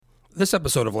This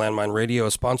episode of Landmine Radio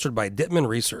is sponsored by Dittman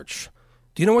Research.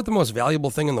 Do you know what the most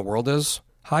valuable thing in the world is?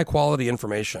 High-quality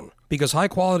information. Because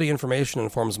high-quality information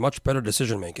informs much better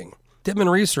decision-making.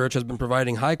 Dittman Research has been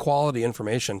providing high-quality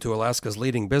information to Alaska's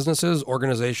leading businesses,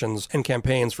 organizations, and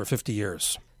campaigns for 50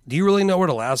 years. Do you really know what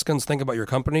Alaskans think about your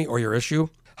company or your issue?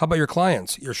 How about your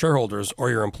clients, your shareholders, or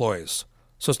your employees?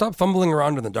 So stop fumbling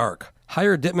around in the dark.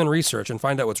 Hire Dittman Research and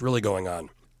find out what's really going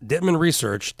on.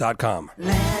 DittmanResearch.com.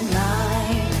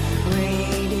 Landmine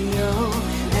Radio,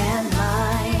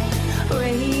 Landmine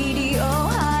Radio,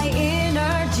 high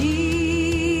energy,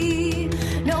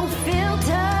 no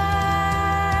filter,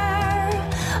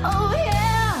 oh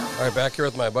yeah. All right, back here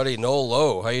with my buddy Noel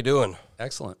Lowe. How you doing?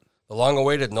 Excellent. The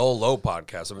long-awaited Noel Lowe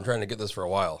podcast. I've been trying to get this for a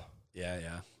while. Yeah.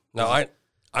 Now,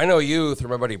 I know you through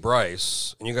my buddy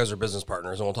Bryce, and you guys are business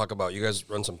partners, and we'll talk about, you guys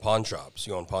run some pawn shops.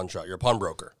 You own pawn shop. You're a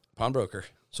pawnbroker. Pawnbroker.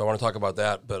 So I want to talk about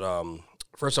that, but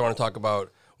first I want to talk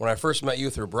about when I first met you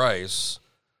through Bryce.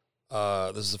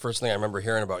 This is the first thing I remember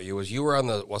hearing about you, was you were on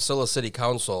the Wasilla City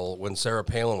Council when Sarah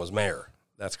Palin was mayor.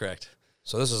 That's correct.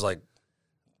 So this is like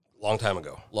a long time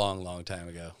ago. Long time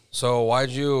ago. So why'd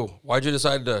you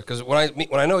decide to? Because when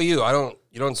I know you,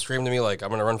 you don't scream to me like I'm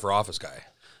going to run for office guy.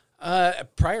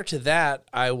 Prior to that,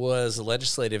 I was a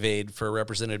legislative aide for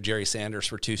Representative Jerry Sanders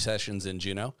for 2 sessions in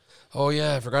Juneau. Oh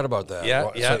yeah, I forgot about that.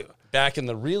 Yeah. So, Back in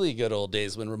the really good old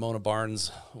days when Ramona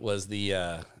Barnes was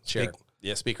the chair.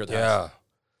 Speaker of the House. Yeah.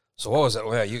 So what was that?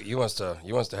 Well, yeah, you must have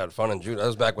had fun in June. That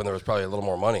was back when there was probably a little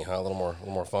more money, huh? A little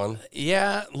more fun.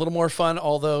 Yeah, a little more fun.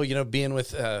 Although being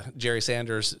with Jerry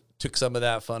Sanders took some of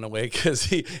that fun away because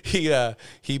him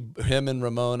and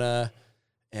Ramona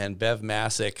and Bev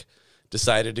Masick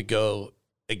decided to go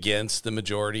against the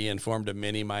majority and formed a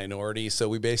mini minority. So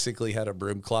we basically had a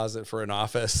broom closet for an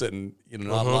office, and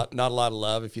not a lot of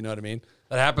love, if you know what I mean.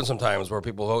 That happens sometimes where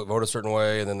people vote a certain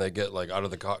way, and then they get like out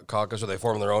of the caucus, or they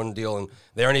form their own deal, and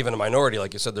they aren't even a minority,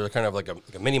 like you said. They're kind of like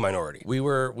a mini minority. We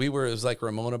were. It was like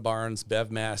Ramona Barnes, Bev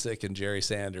Masick, and Jerry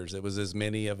Sanders. It was as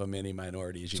many of a mini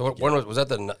minority as you. So when was that?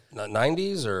 The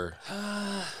 90s or?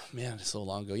 Man, it's so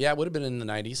long ago. Yeah, it would have been in the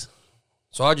 90s.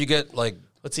 So how'd you get like?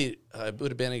 Let's see. It would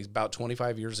have been about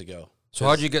 25 years ago. So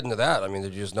how'd you get into that? I mean,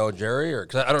 did you just know Jerry, or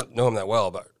because I don't know him that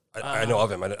well, but I know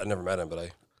of him. I never met him,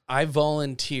 but I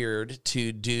volunteered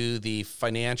to do the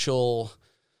financial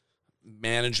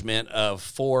management of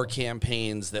 4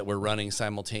 campaigns that were running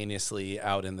simultaneously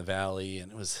out in the valley,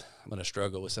 and I'm going to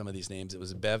struggle with some of these names. It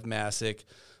was Bev Masick,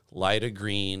 Lyda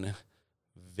Green,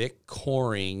 Vic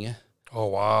Coring. Oh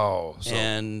wow!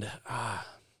 And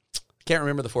can't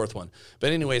remember the 4th one.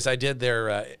 But anyways, I did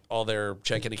their all their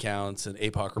checking accounts and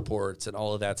APOC reports and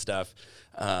all of that stuff.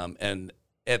 And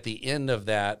at the end of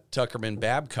that, Tuckerman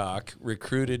Babcock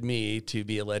recruited me to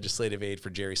be a legislative aide for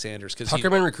Jerry Sanders.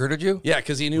 Tuckerman recruited you? Yeah,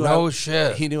 because he knew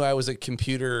he knew I was a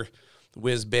computer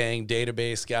whiz bang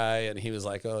database guy, and he was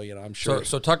like, "Oh, I'm sure."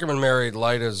 So Tuckerman married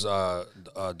Lyda's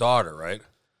daughter, right?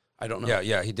 I don't know.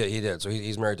 Yeah, he did. So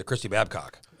he's married to Christy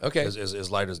Babcock. Okay.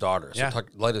 Is Lyda's daughter. So Yeah.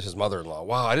 Lyda's his mother-in-law.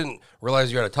 Wow, I didn't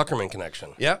realize you had a Tuckerman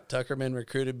connection. Yeah, Tuckerman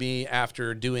recruited me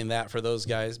after doing that for those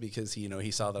guys because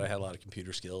he saw that I had a lot of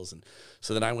computer skills, and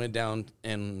so then I went down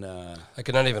and I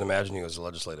could not even imagine you as a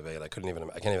legislative aide. I can't even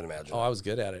imagine. I was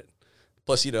good at it.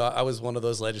 Plus, I was one of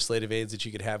those legislative aides that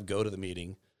you could have go to the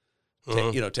meeting,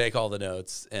 take all the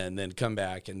notes, and then come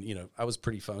back, and I was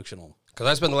pretty functional. Because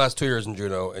I spent the last 2 years in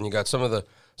Juneau, and you got some of the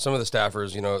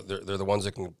staffers, they're the ones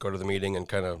that can go to the meeting and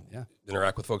kind of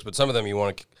interact with folks. But some of them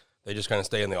they just kind of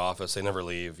stay in the office. They never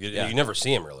leave. You never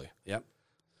see them really. Yep.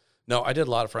 No, I did a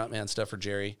lot of frontman stuff for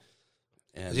Jerry.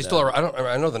 And, is he still around?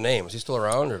 I know the name. Is he still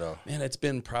around or no? Man, it's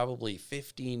been probably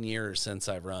 15 years since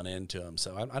I've run into him,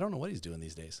 so I don't know what he's doing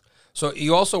these days. So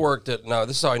you also worked at, now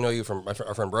this is how I know you from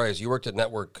our friend Bryce. You worked at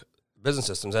Network Business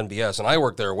Systems, NBS, and I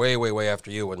worked there way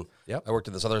after you. And I worked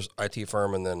at this other IT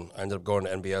firm, and then I ended up going to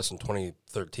NBS in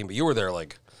 2013. But you were there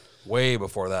like way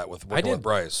before that with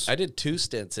Bryce. I did 2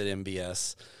 stints at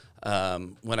NBS.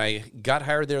 When I got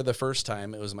hired there the first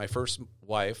time, it was my first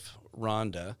wife,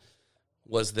 Rhonda,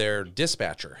 was their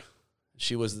dispatcher.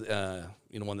 She was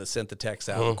one that sent the texts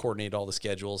out and coordinated all the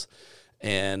schedules.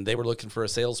 And they were looking for a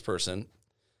salesperson.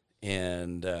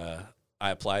 And I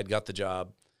applied, got the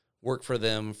job. Worked for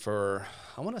them for,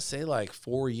 I want to say like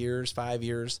 4 years, 5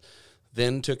 years.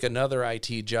 Then took another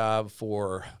IT job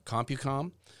for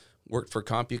CompuCom. Worked for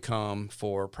CompuCom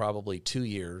for probably 2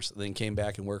 years. Then came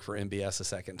back and worked for NBS a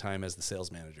second time as the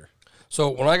sales manager. So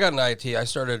when I got in IT, I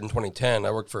started in 2010.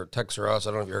 I worked for Techs R Us.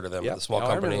 I don't know if you heard of them, but the small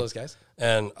company. I remember those guys.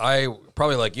 And I,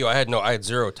 probably like you, I had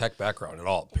zero tech background at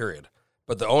all, period.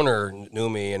 but the owner knew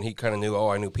me, and he kind of knew,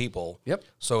 I knew people. Yep.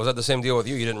 So was that the same deal with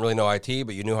you? You didn't really know IT,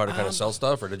 but you knew how to kind of sell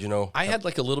stuff, or did you know? I had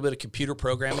like a little bit of computer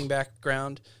programming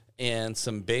background and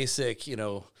some basic,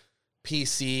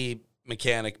 PC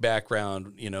mechanic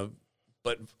background,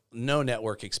 but no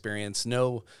network experience,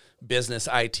 no business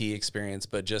IT experience,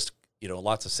 but just,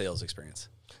 lots of sales experience.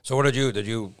 So what did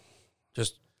you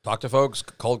just talk to folks,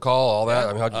 cold call, all that?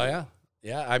 I mean, how'd you, Yeah.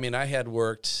 Yeah. I mean, I had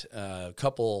worked a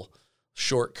couple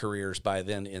short careers by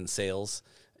then in sales,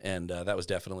 and that was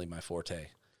definitely my forte.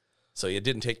 So it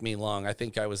didn't take me long. I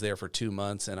think I was there for 2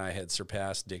 months, and I had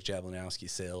surpassed Dick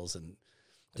Jablonowski's sales, and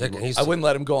I wouldn't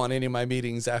let him go on any of my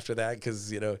meetings after that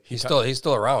because he's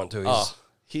still around too.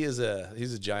 He's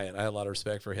a giant. I have a lot of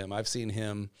respect for him. I've seen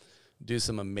him do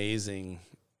some amazing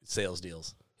sales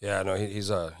deals. Yeah, no, he's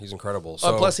incredible.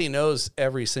 So plus, he knows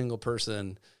every single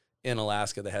person in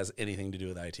Alaska that has anything to do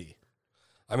with IT.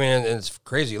 I mean, and it's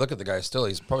crazy. You look at the guy still;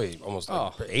 he's probably almost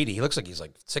like 80. He looks like he's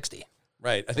like 60.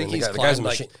 Right. I think mean,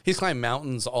 he's climbed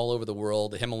mountains all over the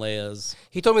world, the Himalayas.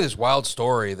 He told me this wild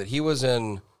story that he was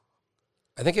in.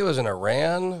 I think it was in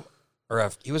Iran,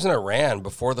 he was in Iran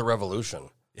before the revolution.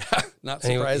 Yeah, not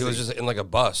And surprising. he was just in like a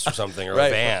bus or something or right,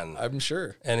 a van. I'm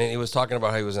sure. And he was talking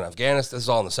about how he was in Afghanistan. This is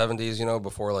all in the 70s,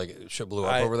 before like shit blew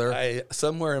up over there. I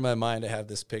somewhere in my mind, I have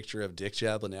this picture of Dick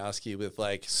Jablonowski with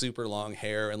like super long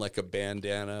hair and like a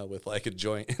bandana with like a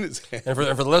joint in his hand. And for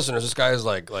the listeners, this guy is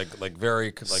like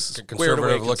very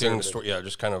conservative looking. Conservative.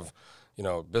 Just kind of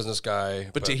business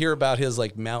guy. But to hear about his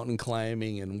like mountain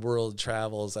climbing and world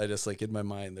travels, I just like in my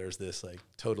mind, there's this like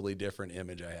totally different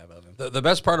image I have of him. The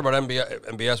best part about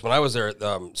MBS when I was there,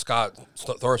 Scott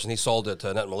Thorson, he sold it to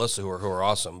Annette and Melissa, who are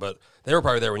awesome. But they were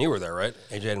probably there when you were there, right?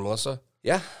 AJ and Melissa.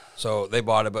 Yeah. So they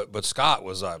bought it, but Scott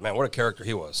was man, what a character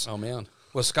he was. Oh man.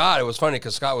 With Scott, it was funny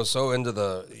because Scott was so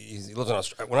into he lives in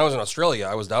Australia. When I was in Australia,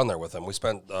 I was down there with him. We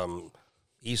spent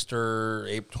Easter,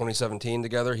 April 2017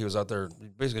 together. He was out there,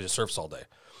 basically just surfs all day.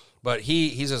 But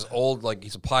he's as old, like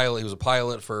he's a pilot. He was a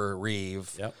pilot for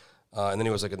Reeve. Yep. And then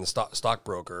he was like in the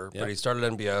stockbroker. Yep. But he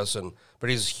started NBS,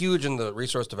 but he's huge in the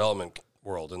resource development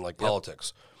world and like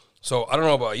politics. So I don't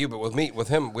know about you, but with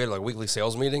him, we had like a weekly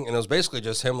sales meeting, and it was basically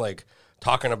just him like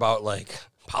talking about like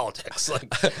politics.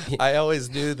 Like I always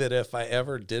knew that if I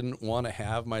ever didn't want to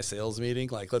have my sales meeting,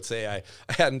 like let's say I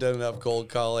hadn't done enough cold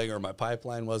calling or my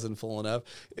pipeline wasn't full enough,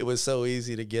 it was so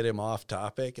easy to get him off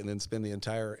topic and then spend the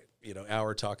entire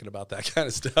hour talking about that kind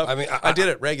of stuff. I mean, I did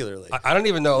it regularly. I don't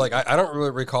even know. Like I don't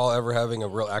really recall ever having a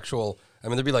real actual. I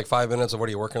mean, there'd be like 5 minutes of what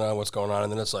are you working on, what's going on,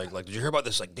 and then it's like did you hear about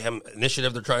this like damn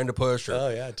initiative they're trying to push, or Oh,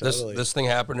 yeah, totally. this thing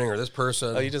happening, or this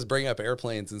person? Oh, you just bring up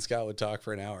airplanes and Scott would talk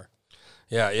for an hour.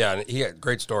 Yeah, and he had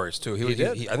great stories too. He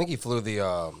did. I think he flew the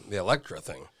Electra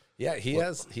thing. Yeah, he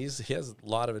has a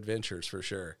lot of adventures for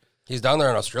sure. He's down there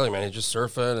in Australia, man. He's just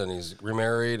surfing, and he's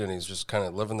remarried, and he's just kind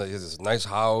of living. He has this nice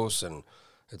house, and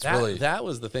it's really that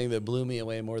was the thing that blew me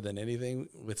away more than anything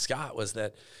with Scott was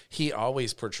that he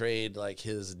always portrayed like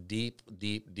his deep,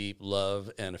 deep, deep love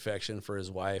and affection for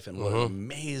his wife and what an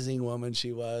amazing woman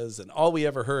she was, and all we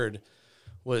ever heard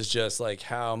was just like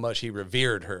how much he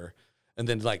revered her, and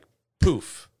then like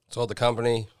poof, sold the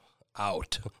company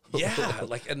out. yeah,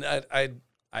 like and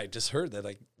I just heard that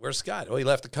like where's Scott? Oh, he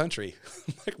left the country.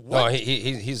 Like what? No,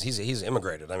 he's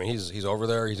immigrated. I mean, he's over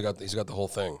there. He's got the whole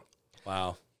thing.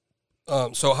 Wow.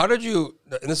 So how did you?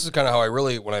 And this is kind of how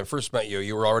when I first met you,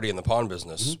 you were already in the pawn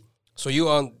business. So you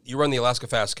run the Alaska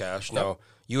Fast Cash. Now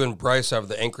you and Bryce have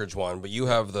the Anchorage one, but you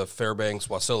have the Fairbanks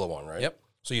Wasilla one, right? Yep.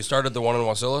 So you started the one in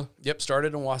Wasilla? Yep,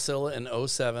 started in Wasilla in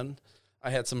 2007. I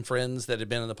had some friends that had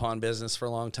been in the pawn business for a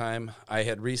long time. I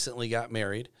had recently got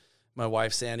married. My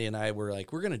wife, Sandy, and I were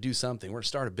like, we're going to do something. We're going to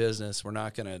start a business. We're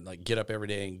not going to like get up every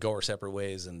day and go our separate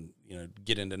ways and,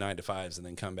 get into 9-to-5s and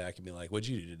then come back and be like, what'd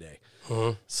you do today?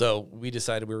 So we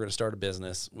decided we were going to start a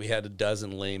business. We had a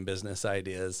dozen lame business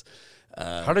ideas.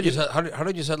 How did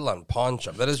you settle on pawn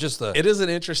shop? That is just It is an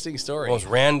interesting story. most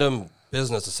random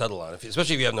business to settle on,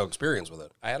 especially if you have no experience with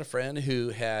it. I had a friend who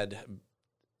had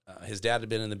his dad had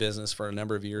been in the business for a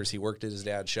number of years. He worked at his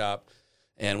dad's shop,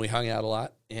 and we hung out a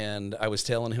lot. And I was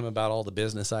telling him about all the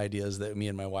business ideas that me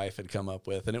and my wife had come up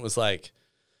with, and it was like,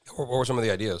 What were some of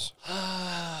the ideas?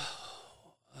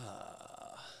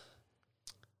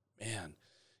 man,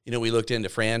 we looked into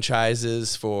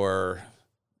franchises for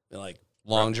like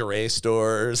lingerie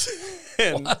stores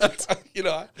And, you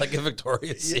know, Like a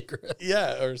Victoria's Secret.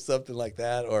 yeah, or something like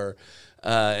that. Or,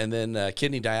 and then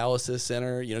kidney dialysis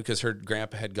center, you know, because her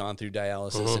grandpa had gone through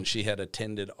dialysis and she had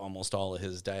attended almost all of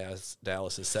his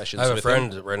dialysis sessions. I have a with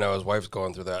friend him. right now, his wife's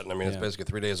going through that. And I mean, it's Yeah. basically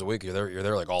 3 days a week. You're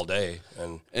there like all day.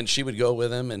 And she would go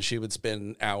with him and she would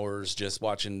spend hours just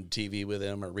watching TV with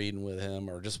him or reading with him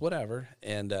or just whatever.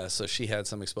 And so she had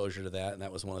some exposure to that. And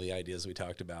that was one of the ideas we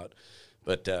talked about.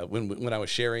 But when I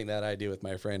was sharing that idea with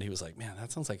my friend, he was like, man,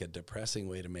 that sounds like a depressing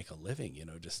way to make a living, you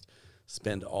know, just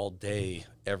spend all day,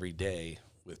 every day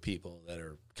with people that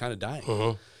are kind of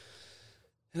dying.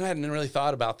 And I hadn't really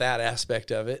thought about that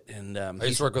aspect of it. And I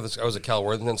used to work with this. I was at Cal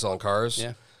Worthington selling cars.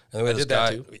 Yeah. And we had I this did that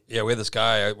guy. too. Yeah, we had this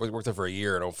guy. I worked there for a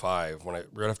year in 2005.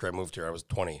 Right after I moved here, I was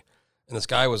 20. And this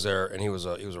guy was there, and he was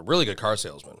a really good car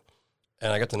salesman.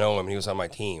 And I got to know him, and he was on my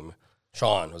team.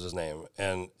 Sean was his name,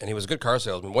 and he was a good car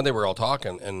salesman. One day we were all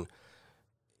talking, and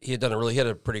he had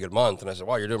a pretty good month. And I said,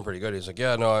 "Wow, you're doing pretty good." He's like,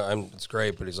 "Yeah, no, it's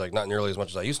great," but he's like, "Not nearly as much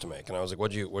as I used to make." And I was like,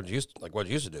 "What'd you used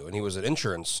to do?" And he was an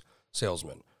insurance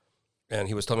salesman, and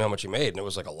he was telling me how much he made, and it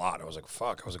was like a lot. I was like,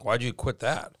 "Fuck!" I was like, "Why'd you quit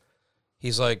that?"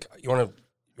 He's like, "You want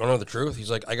to know the truth?" He's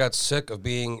like, "I got sick of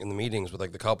being in the meetings with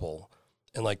like the couple,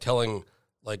 and like telling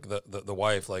like the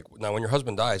wife like, now when your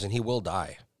husband dies, and he will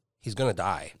die, he's gonna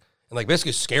die." And like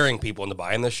basically scaring people into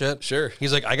buying this shit. Sure.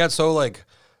 He's like, I got so like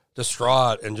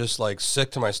distraught and just like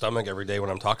sick to my stomach every day when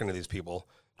I'm talking to these people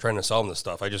trying to sell them this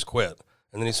stuff. I just quit.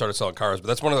 And then he started selling cars. But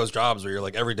that's one of those jobs where you're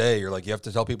like every day you're like you have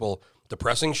to tell people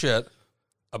depressing shit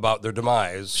about their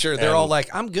demise. Sure, they're and all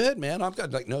like, "I'm good, man. I'm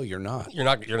good." Like, no, you're not. you're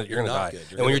gonna not die. good.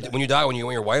 You're And gonna when you die, when you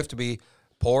want your wife to be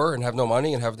poor and have no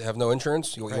money and have no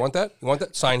insurance, you want that? You want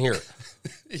that? Sign here.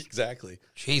 Exactly.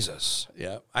 Jesus.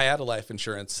 Yeah, I had a life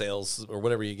insurance sales or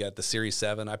whatever you get, the Series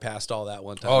 7. I passed all that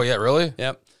one time. Oh yeah, really?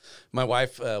 Yep. My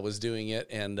wife was doing it,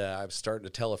 and I was starting to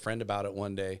tell a friend about it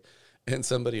one day, and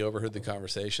somebody overheard the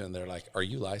conversation. And they're like, "Are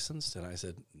you licensed?" And I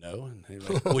said, "No." And they're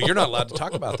like, "Well, you're not allowed to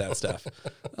talk about that stuff."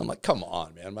 I'm like, "Come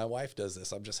on, man. My wife does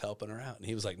this. I'm just helping her out." And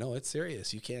he was like, "No, it's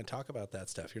serious. You can't talk about that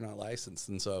stuff. You're not licensed."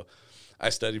 And so I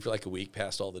studied for like a week,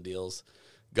 passed all the deals,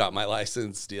 got my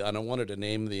license deal, and I wanted to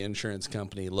name the insurance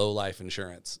company Low Life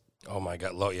Insurance. Oh my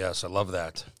God. Yes, I love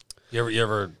that. You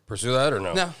ever pursue that or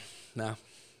no? No.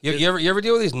 You ever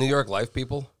deal with these New York Life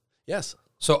people? Yes.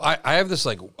 So I have this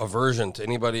like aversion to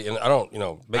anybody, and I don't,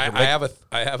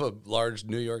 I have a large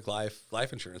New York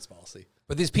life insurance policy.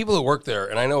 but these people who work there,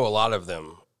 and I know a lot of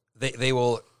them, they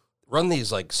will run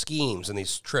these like schemes and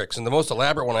these tricks. And the most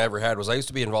elaborate one I ever had was I used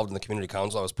to be involved in the community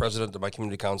council. I was president of my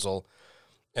community council,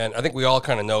 and I think we all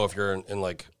kind of know if you're in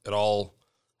like at all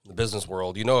in the business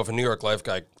world, you know, if a New York Life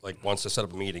guy like wants to set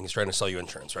up a meeting, he's trying to sell you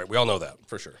insurance, right? We all know that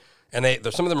For sure. And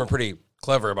some of them are pretty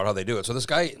clever about how they do it. So this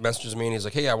guy messages me and he's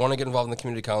like, "Hey, I want to get involved in the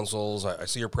community councils. I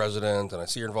see you're president and I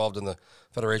see you're involved in the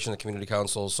Federation of Community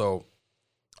Councils." So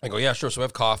I go, "Yeah, sure." So we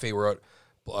have coffee. We're at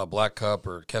Black Cup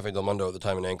or Cafe Del Mundo at the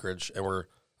time in Anchorage. And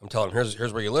I'm telling him,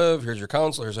 here's where you live. Here's your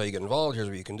council. Here's how you get involved. Here's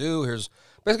what you can do. Here's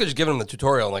basically just giving him the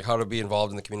tutorial on like how to be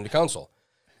involved in the community council.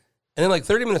 And then like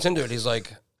 30 minutes into it, he's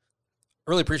like, "I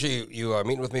really appreciate you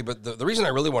meeting with me, but the reason I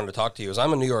really wanted to talk to you is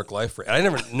I'm a New York Life friend." I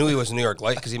never knew he was a New York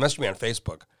Life because he messaged me on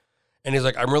Facebook. And he's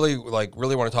like, "I'm really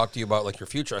want to talk to you about like your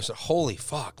future." I said, "Holy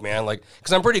fuck, man!" Like,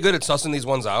 because I'm pretty good at sussing these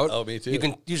ones out. Oh, me too. You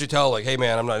can usually tell, like, "Hey,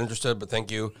 man, I'm not interested, but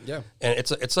thank you." Yeah. And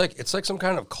it's like some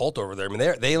kind of cult over there. I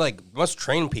mean, they like must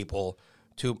train people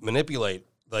to manipulate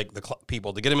like the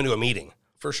people to get them into a meeting.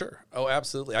 For sure. Oh,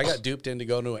 absolutely. I got duped into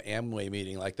going to an Amway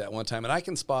meeting like that one time, and I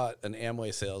can spot an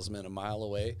Amway salesman a mile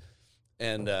away.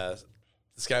 And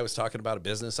this guy was talking about a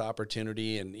business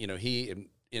opportunity, and he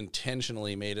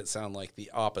intentionally made it sound like the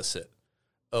opposite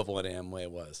of what Amway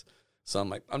was. So I'm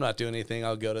like, I'm not doing anything.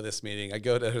 I'll go to this meeting. I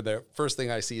go to there. First thing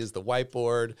I see is the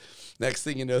whiteboard. Next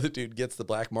thing you know, the dude gets the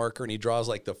black marker and he draws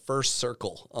like the first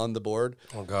circle on the board.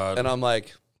 Oh God! And I'm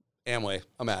like, Amway,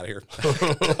 I'm out of here.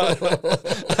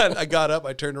 And I got up.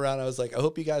 I turned around. I was like, I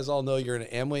hope you guys all know you're in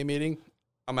an Amway meeting.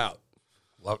 I'm out.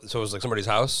 So it was like somebody's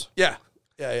house. Yeah.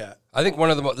 I think one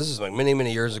of the this is like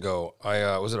many years ago.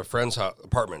 I was at a friend's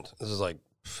apartment. This is like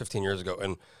 15 years ago,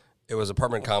 and it was an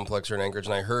apartment complex here in Anchorage,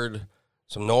 and I heard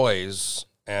some noise,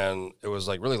 and it was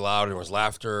like really loud, and it was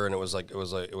laughter, and it was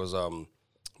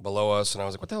below us, and I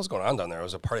was like, "What the hell's going on down there?" It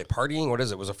was a partying. What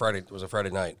is it? It was a Friday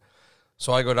night.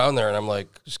 So I go down there, and I'm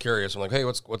like just curious. I'm like, "Hey,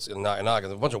 what's in knock?" And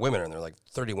there's a bunch of women in there, like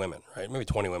 30 women, right? Maybe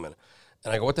 20 women.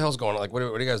 And I go, "What the hell's going on? Like, what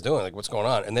are you guys doing? Like, what's going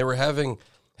on?" And they were having.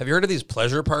 Have you heard of these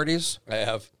pleasure parties? I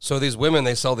have. So these women,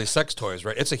 they sell these sex toys,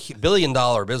 right? It's a $1 billion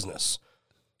business.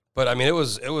 But I mean, it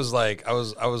was like I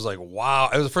was like, wow!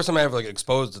 It was the first time I ever like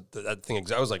exposed to that thing.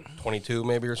 I was like 22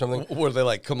 maybe or something. Were they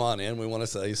like, come on in, we want to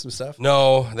sell you some stuff?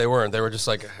 No, they weren't. They were just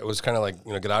like, it was kind of like,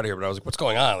 get out of here. But I was like, what's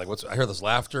going on? Like, I heard this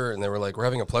laughter, and they were like, we're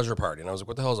having a pleasure party, and I was like,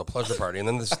 what the hell is a pleasure party? And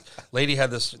then this lady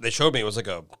had this. They showed me it was like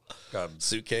a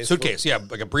Suitcase, yeah,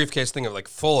 like a briefcase thing of like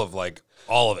full of like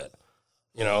all of it,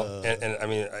 And I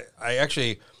mean, I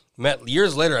actually met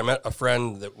years later. I met a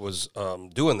friend that was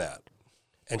doing that.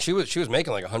 And she was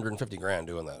making like 150 grand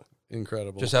doing that.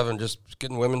 Incredible. Just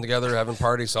getting women together, having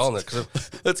parties, selling it.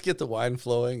 Let's get the wine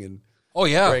flowing and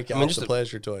break out the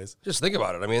pleasure toys. Just think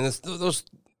about it. I mean, those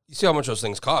you see how much those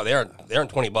things cost. They aren't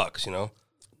 $20.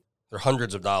 They're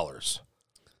hundreds of dollars.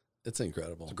 It's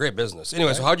incredible. It's a great business.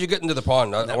 Anyway, so how'd you get into the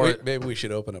pawn? Maybe we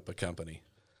should open up a company.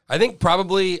 I think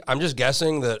probably. I'm just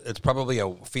guessing that it's probably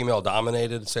a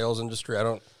female-dominated sales industry.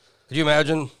 Could you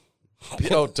imagine?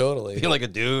 Oh, totally. Being like a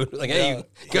dude. Like, hey,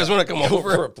 you guys want to come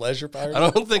over? For a pleasure party?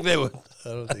 I don't think they would. I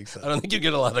don't think so. I don't think you'd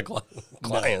get a lot of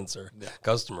clients or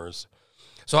customers.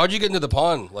 So how'd you get into the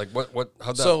pawn? Like,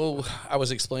 how'd that? So I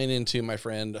was explaining to my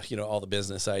friend, all the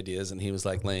business ideas, and he was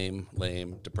like, lame,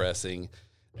 depressing.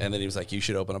 And then he was like, you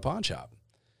should open a pawn shop.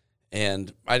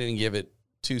 And I didn't give it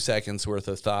 2 seconds worth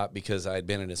of thought because I'd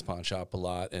been in his pawn shop a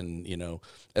lot. And,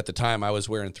 at the time I was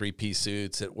wearing 3-piece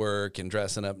suits at work and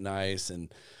dressing up nice. And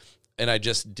I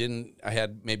just didn't, I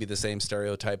had maybe the same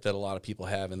stereotype that a lot of people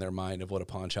have in their mind of what a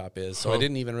pawn shop is. So I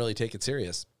didn't even really take it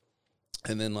serious.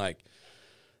 And then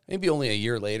maybe only a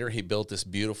year later, he built this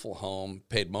beautiful home,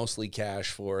 paid mostly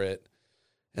cash for it.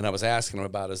 And I was asking him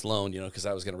about his loan, because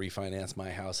I was going to refinance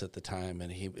my house at the time.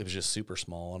 And it was just super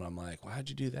small. And I'm like, well, how'd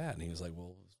you do that? And he was like,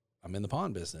 well, I'm in the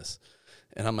pawn business.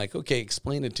 And I'm like, okay,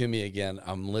 explain it to me again.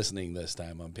 I'm listening this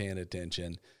time. I'm paying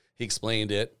attention. He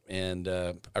explained it, and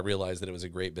I realized that it was a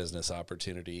great business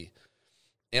opportunity.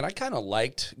 And I kind of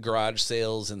liked garage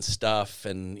sales and stuff,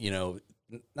 and,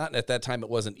 not at that time it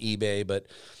wasn't eBay, but,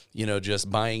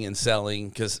 just buying and selling,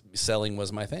 because selling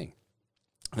was my thing.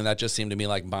 And that just seemed to me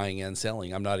like buying and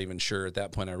selling. I'm not even sure at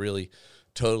that point I really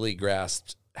totally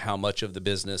grasped how much of the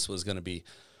business was going to be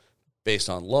based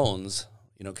on loans,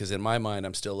 because in my mind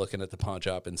I'm still looking at the pawn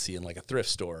shop and seeing like a thrift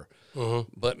store,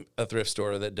 but a thrift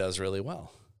store that does really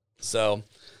well. So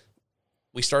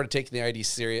we started taking the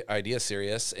idea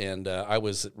serious, and I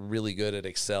was really good at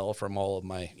Excel from all of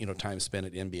my time spent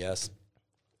at MBS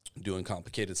doing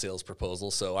complicated sales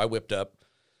proposals. So I whipped up,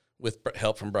 with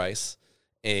help from Bryce,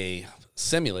 a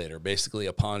simulator, basically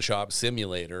a pawn shop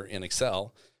simulator in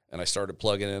Excel, and I started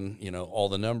plugging in all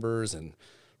the numbers and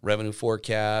revenue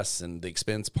forecasts and the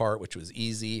expense part, which was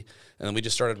easy. And then we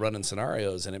just started running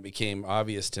scenarios, and it became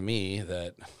obvious to me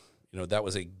that that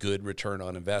was a good return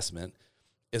on investment,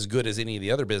 as good as any of the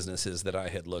other businesses that I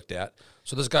had looked at.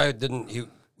 So this guy didn't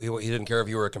care if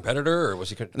you were a competitor, or was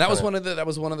he? And that was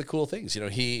one of the cool things.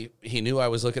 He knew I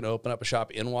was looking to open up a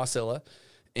shop in Wasilla,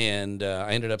 and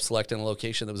I ended up selecting a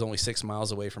location that was only 6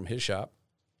 miles away from his shop,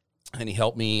 and he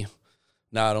helped me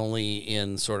not only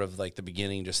in sort of like the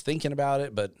beginning, just thinking about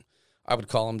it, but I would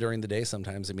call him during the day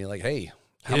sometimes and be like, "Hey,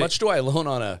 how much do I loan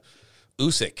on a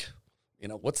Usyk?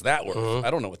 What's that worth?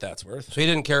 I don't know what that's worth." So he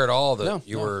didn't care at all that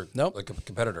you were like a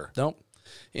competitor. Nope.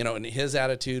 And his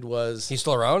attitude was... He's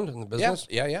still around in the business?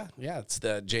 Yeah. It's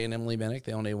the Jay and Emily Bennick.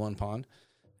 They own A1 Pawn.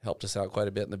 Helped us out quite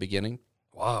a bit in the beginning.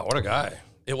 Wow, what a guy.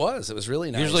 It was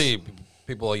really nice. Usually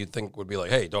people you'd think would be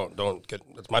like, hey, don't get,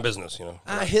 it's my business,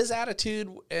 His attitude,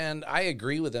 and I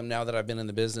agree with him now that I've been in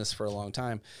the business for a long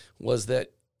time, was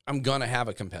that I'm going to have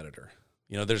a competitor.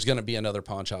 There's going to be another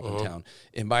pawn shop in town.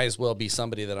 It might as well be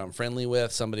somebody that I'm friendly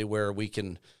with, somebody where we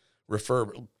can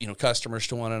refer, customers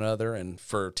to one another. And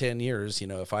for 10 years,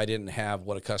 if I didn't have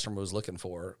what a customer was looking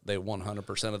for, they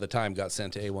 100% of the time got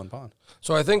sent to A1 Pawn.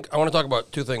 So I think I want to talk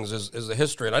about two things is the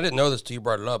history. And I didn't know this till you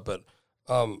brought it up, but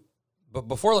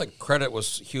before like credit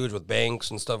was huge with banks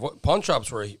and stuff, pawn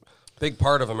shops were a big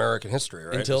part of American history,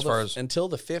 right? Until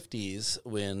the 50s,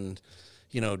 when,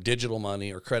 digital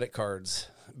money or credit cards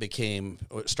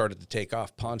started to take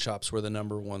off. Pawn shops were the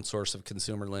number one source of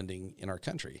consumer lending in our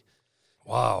country.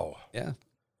 Wow. Yeah.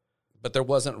 But there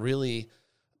wasn't really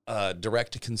a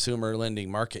direct-to-consumer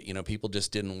lending market. People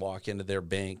just didn't walk into their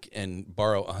bank and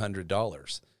borrow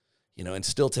 $100. And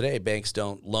still today, banks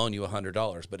don't loan you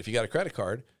 $100. But if you got a credit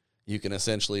card, you can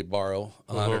essentially borrow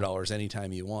 $100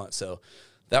 anytime you want. So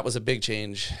that was a big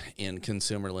change in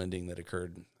consumer lending that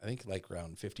occurred, I think, like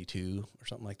around 52 or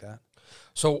something like that.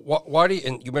 So why do you,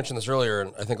 and you mentioned this earlier,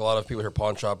 and I think a lot of people hear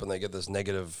pawn shop and they get this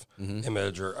negative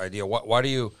image or idea.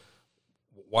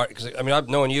 Why, because I mean, I've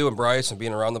known you and Bryce and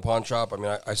being around the pawn shop. I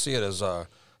mean, I see it as,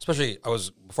 especially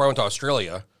before I went to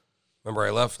Australia, Remember,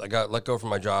 I got let go from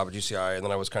my job at GCI, and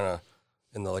then I was kind of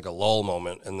in the like a lull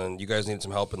moment, and then you guys needed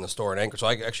some help in the store in Anchorage, so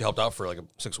I actually helped out for like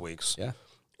 6 weeks. Yeah.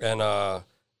 And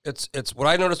it's what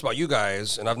I noticed about you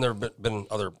guys, and I've never been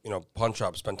other pawn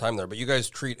shops, spend time there, but you guys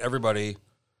treat everybody,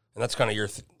 and that's kind of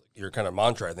your kind of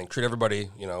mantra, I think. Treat everybody,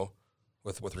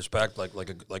 with respect, like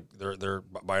they're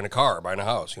buying a car, buying a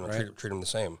house, Right. treat them the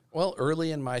same. Well,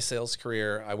 early in my sales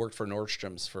career, I worked for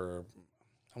Nordstrom's for,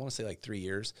 I want to say like 3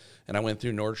 years, and I went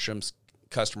through Nordstrom's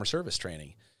customer service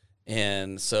training.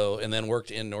 And then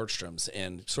worked in Nordstrom's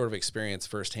and sort of experienced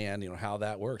firsthand, how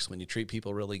that works. When you treat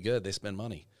people really good, they spend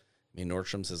money. I mean,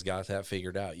 Nordstrom's has got that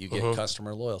figured out. You get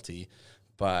customer loyalty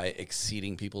by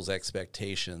exceeding people's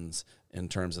expectations in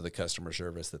terms of the customer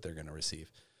service that they're going to receive.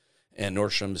 And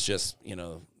Nordstrom's just,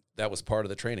 that was part of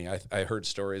the training. I heard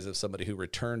stories of somebody who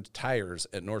returned tires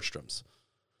at Nordstrom's,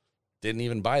 didn't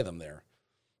even buy them there,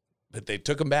 but they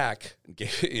took them back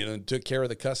and took care of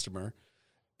the customer.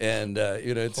 And,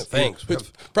 it's, Thanks.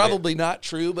 It's probably not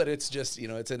true, but it's just,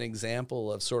 it's an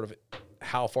example of sort of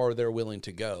how far they're willing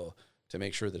to go to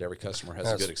make sure that every customer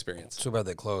has a good experience. Too bad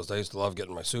they closed. I used to love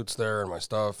getting my suits there and my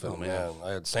stuff. And man.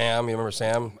 I had Sam. You remember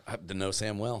Sam? I know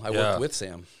Sam well. I Yeah. worked with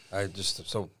Sam. I just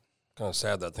so kind of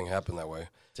sad that thing happened that way.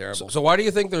 Terrible. So why do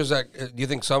you think there's that? Do you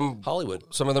think Hollywood.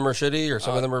 some of them are shitty or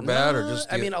some of them are bad or No,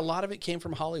 just? I mean, a lot of it came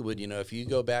from Hollywood. If you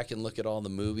go back and look at all the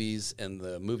movies and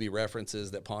the movie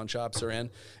references that pawn shops are in,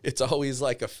 it's always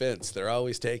like a fence. They're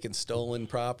always taking stolen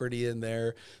property in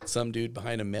there. Some dude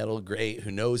behind a metal grate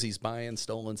who knows he's buying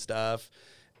stolen stuff.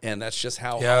 And that's just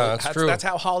how that's true. That's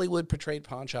how Hollywood portrayed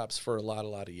pawn shops for a lot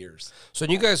of years. So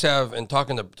you guys have, and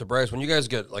talking to Bryce, when you guys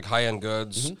get like high end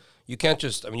goods, you can't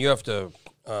just. I mean, you have to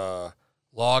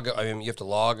log. I mean, you have to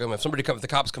log them. If the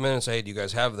cops come in and say, "Hey, do you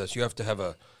guys have this?" You have to have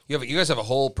you guys have a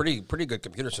whole pretty good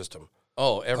computer system.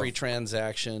 Oh, every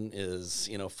transaction is,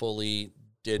 fully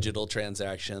digital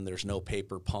transaction. There's no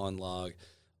paper pawn log.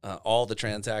 All the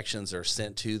transactions are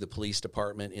sent to the police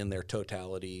department in their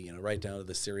totality, right down to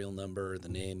the serial number, the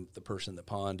name, the person that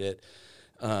pawned it.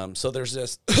 So there's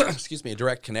this, a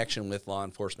direct connection with law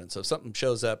enforcement. So if something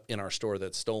shows up in our store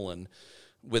that's stolen,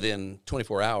 within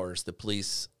 24 hours, the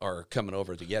police are coming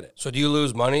over to get it. So do you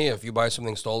lose money if you buy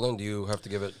something stolen? Do you have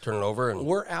to turn it over? And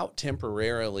We're out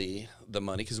temporarily the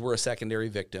money because we're a secondary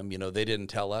victim. They didn't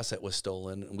tell us it was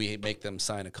stolen. We make them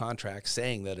sign a contract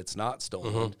saying that it's not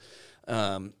stolen.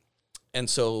 And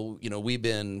so, we've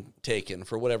been taken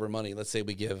for whatever money. Let's say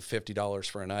we give $50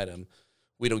 for an item.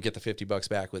 We don't get the $50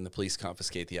 back when the police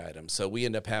confiscate the item. So we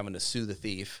end up having to sue the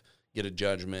thief, get a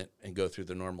judgment, and go through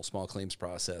the normal small claims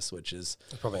process, which is...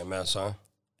 It's probably a mess, huh?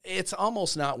 It's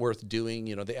almost not worth doing.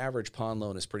 The average pawn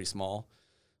loan is pretty small.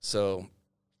 So,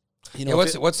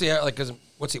 what's the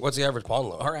average pawn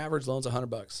loan? our average loan's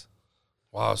 $100.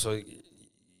 Wow, so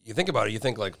you think about it, you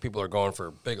think like people are going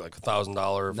for big, like $1,000,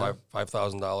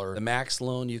 $5,000. The max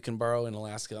loan you can borrow in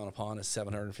Alaska on a pawn is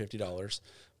 $750,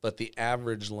 but the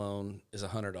average loan is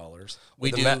 $100.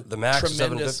 We do the max is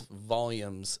tremendous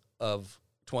volumes of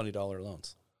 $20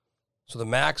 loans. So the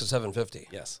max is $750.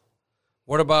 Yes.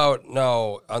 What about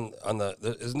no on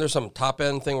isn't there some top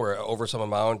end thing where over some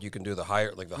amount you can do the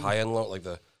higher high end loan like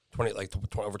the 20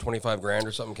 over 25 grand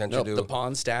or something? Can't Nope, you do? the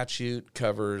pawn statute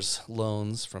covers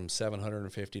loans from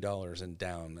 $750 and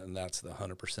down, and that's the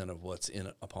 100% of what's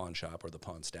in a pawn shop or the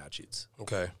pawn statutes.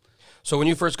 Okay. So when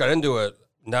you first got into it,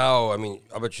 now I mean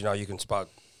I bet you now you can spot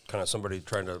kind of somebody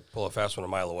trying to pull a fast one a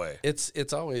mile away.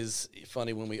 It's always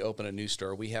funny when we open a new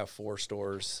store. We have 4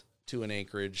 stores, 2 in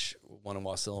Anchorage, 1 in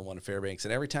Wasilla, and 1 in Fairbanks.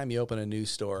 And every time you open a new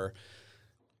store,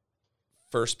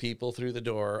 first people through the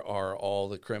door are all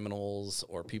the criminals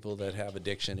or people that have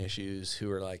addiction issues who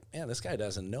are like, man, this guy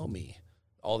doesn't know me.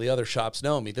 All the other shops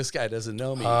know me. This guy doesn't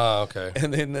know me. Okay.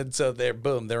 And then so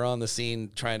they're on the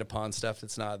scene trying to pawn stuff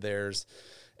that's not theirs.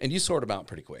 And you sort them out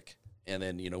pretty quick. And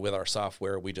then, with our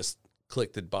software, we just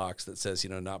click the box that says,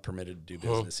 not permitted to do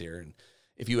business here. And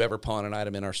if you ever pawn an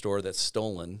item in our store that's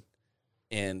stolen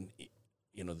and,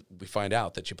 we find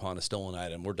out that you pawn a stolen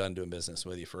item, we're done doing business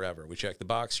with you forever. We check the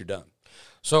box, you're done.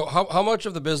 So how much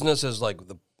of the business is like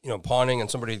the pawning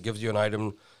and somebody gives you an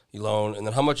item you loan, and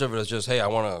then how much of it is just, hey, I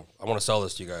want to sell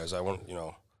this to you guys. I want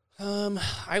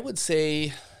I would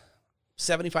say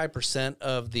 75%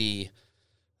 of the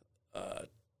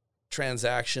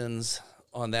transactions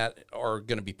on that are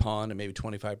going to be pawned, and maybe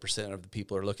 25% of the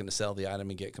people are looking to sell the item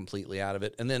and get completely out of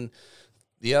it. And then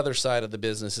the other side of the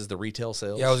business is the retail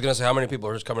sales. Yeah, I was going to say, how many people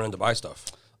are just coming in to buy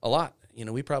stuff? A lot.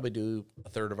 We probably do a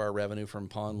third of our revenue from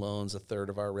pawn loans, a third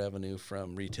of our revenue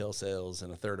from retail sales,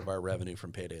 and a third of our revenue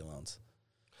from payday loans.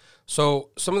 So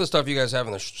some of the stuff you guys have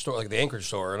in the store, like the Anchorage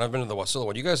store, and I've been to the Wasilla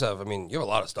one, you guys have, you have a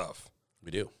lot of stuff.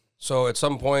 We do. So at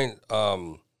some point,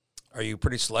 are you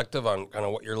pretty selective on kind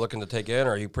of what you're looking to take in,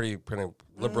 or are you pretty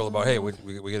liberal about, hey, we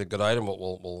get a good item,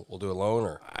 we'll do a loan?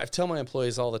 Or I tell my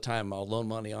employees all the time, I'll loan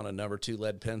money on a number 2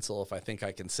 lead pencil if I think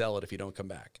I can sell it if you don't come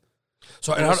back.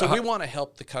 so, We want to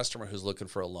help the customer who's looking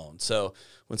for a loan. So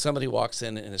when somebody walks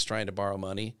in and is trying to borrow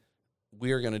money,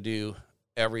 we are going to do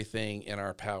everything in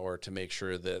our power to make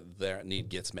sure that their need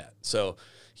gets met. So,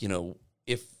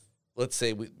 if let's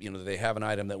say they have an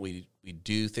item that we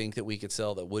do think that we could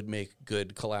sell that would make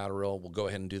good collateral, we'll go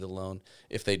ahead and do the loan.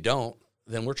 If they don't,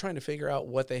 then we're trying to figure out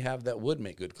what they have that would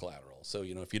make good collateral. So,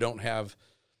 if you don't have,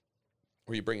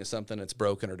 or you bring us something that's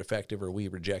broken or defective, or we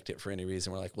reject it for any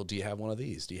reason, we're like, well, do you have one of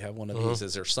these? Do you have one of these?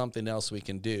 Is there something else we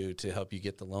can do to help you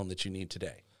get the loan that you need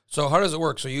today? So how does it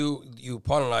work? So you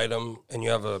pawn an item and you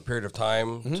have a period of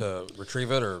time to retrieve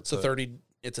it, or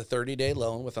It's a 30-day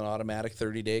loan with an automatic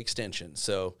 30-day extension.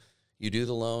 So you do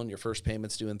the loan, your first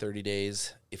payment's due in 30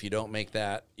 days. If you don't make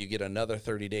that, you get another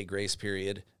 30-day grace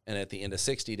period. And at the end of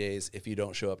 60 days, if you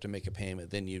don't show up to make a payment,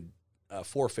 then you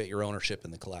forfeit your ownership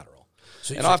in the collateral.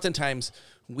 And oftentimes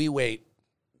we wait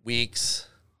weeks,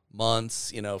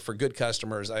 months, for good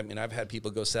customers. I mean, I've had people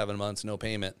go 7 months, no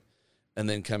payment, and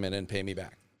then come in and pay me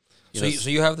back. So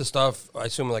you have the stuff, I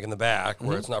assume, like in the back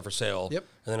where it's not for sale. Yep.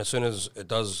 And then as soon as it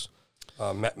does go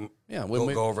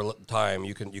over time,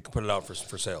 you can put it out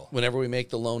for sale. Whenever we make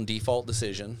the loan default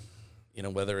decision,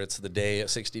 whether it's the day of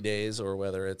 60 days or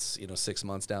whether it's 6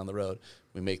 months down the road,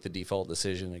 we make the default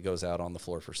decision. It goes out on the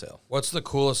floor for sale. What's the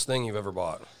coolest thing you've ever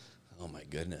bought? Oh my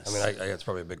goodness! I mean, it's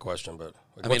probably a big question, but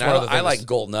I like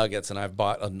gold nuggets, and I've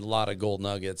bought a lot of gold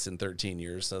nuggets in 13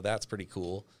 years, so that's pretty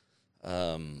cool.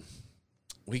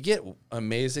 We get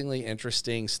amazingly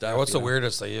interesting stuff. What's the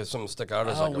weirdest thing? You have something stick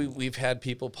out? We've had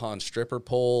people pawn stripper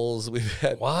poles. We've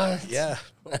had what? Yeah,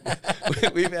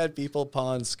 we've had people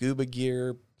pawn scuba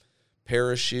gear,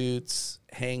 parachutes,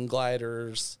 hang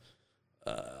gliders.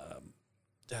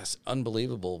 That's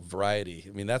unbelievable variety.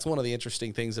 I mean, that's one of the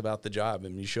interesting things about the job. I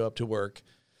mean, you show up to work.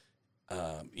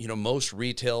 Most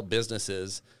retail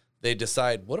businesses, they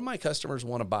decide, what do my customers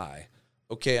want to buy?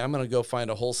 Okay, I'm going to go find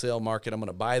a wholesale market. I'm going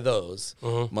to buy those.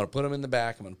 I'm going to put them in the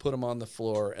back. I'm going to put them on the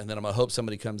floor, and then I'm going to hope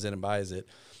somebody comes in and buys it.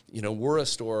 We're a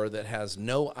store that has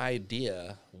no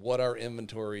idea what our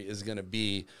inventory is going to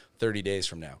be 30 days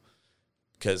from now,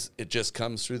 because it just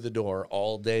comes through the door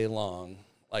all day long,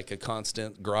 like a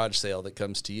constant garage sale that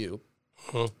comes to you.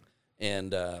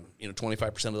 And,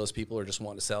 25% of those people are just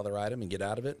wanting to sell their item and get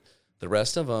out of it. The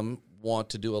rest of them want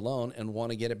to do a loan and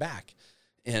want to get it back.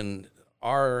 And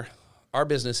our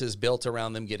business is built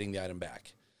around them getting the item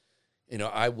back.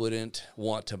 I wouldn't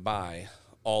want to buy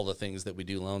all the things that we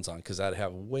do loans on because I'd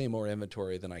have way more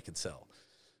inventory than I could sell.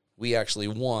 We actually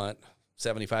want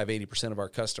 75, 80% of our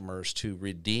customers to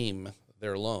redeem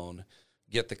their loan,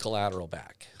 get the collateral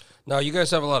back. Now, you guys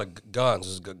have a lot of guns.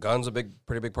 Is guns a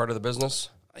pretty big part of the business?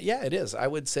 Yeah, it is. I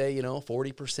would say,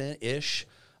 40%-ish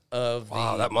of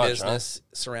that much, business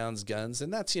surrounds guns.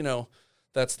 And that's,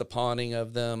 that's the pawning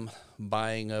of them,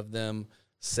 buying of them,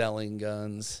 selling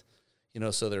guns,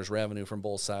 so there's revenue from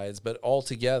both sides. But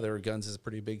altogether, guns is a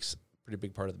pretty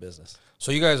big part of the business.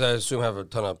 So you guys, I assume, have a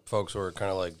ton of folks who are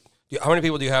kind of like, how many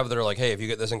people do you have that are like, hey, if you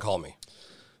get this, and call me?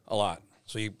 A lot.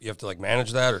 So you have to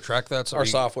manage that or track that? Our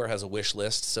software has a wish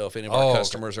list. So if any of our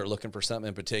customers are looking for something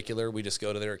in particular, we just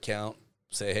go to their account,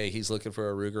 say, hey, he's looking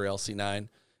for a Ruger LC9.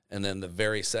 And then the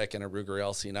very second a Ruger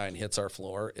LC9 hits our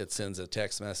floor, it sends a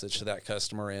text message to that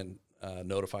customer and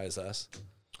notifies us.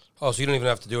 Oh, so you don't even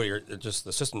have to do it. It just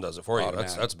the system does it for you.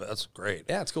 Automatic. That's great.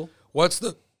 Yeah, it's cool. What's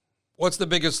the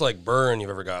biggest burn you've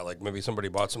ever got? Like maybe somebody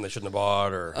bought something they shouldn't have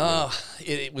bought, or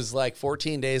it was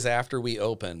 14 days after we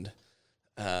opened,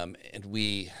 and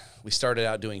we started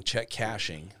out doing check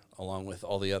cashing along with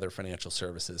all the other financial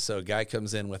services. So a guy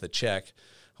comes in with a check.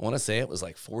 I want to say it was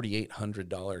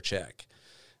 $4,800 check.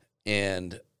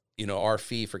 And, our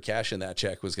fee for cashing that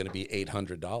check was going to be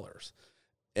 $800.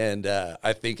 And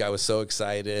I think I was so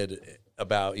excited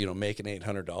about, making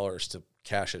 $800 to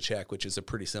cash a check, which is a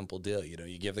pretty simple deal.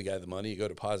 You give the guy the money, you go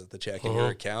deposit the check in your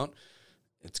account.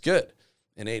 It's good.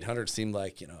 And 800 seemed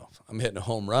like, I'm hitting a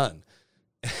home run.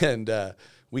 And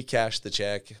we cashed the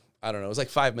check. I don't know. It was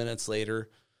 5 minutes later.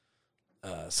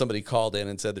 Somebody called in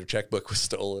and said their checkbook was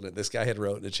stolen, and this guy had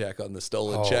written a check on the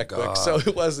stolen checkbook, God. so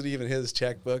it wasn't even his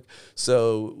checkbook.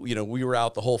 So, we were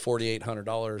out the whole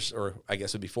 $4,800, or I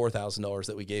guess it would be $4,000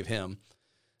 that we gave him,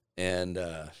 and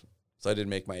so I didn't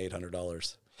make my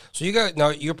 $800. So you guys, now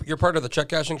you're part of the check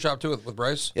cashing shop too with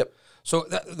Bryce? Yep. So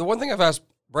the one thing I've asked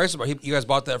Bryce about, you guys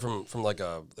bought that from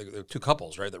two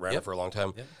couples, right, that ran it for a long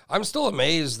time. Yep. I'm still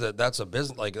amazed that that's a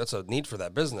business, that's a need for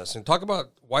that business. And talk about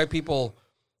why people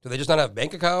Do they just not have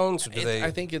bank accounts? Or do they?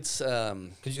 I think it's. 'Cause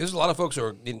there's a lot of folks who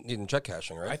are needing check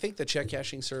cashing, right? I think the check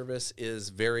cashing service is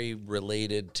very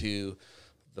related to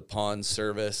the pawn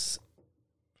service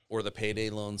or the payday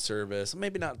loan service.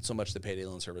 Maybe not so much the payday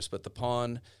loan service, but the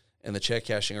pawn and the check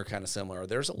cashing are kind of similar.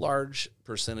 There's a large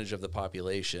percentage of the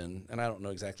population, and I don't know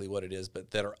exactly what it is,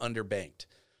 but that are underbanked.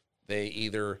 They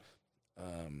either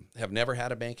have never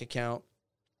had a bank account,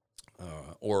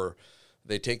 or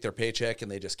they take their paycheck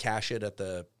and they just cash it at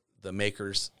the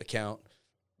maker's account,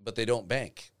 but they don't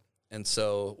bank. And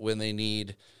so when they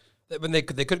need... When they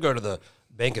could go to the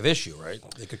bank of issue, right?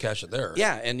 They could cash it there.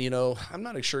 Yeah, and, I'm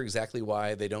not sure exactly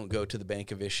why they don't go to the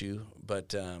bank of issue,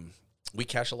 but we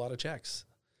cash a lot of checks.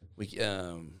 We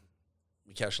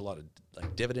cash a lot of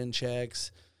like dividend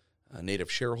checks,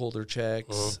 native shareholder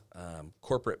checks,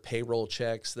 corporate payroll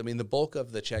checks. I mean, the bulk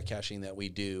of the check cashing that we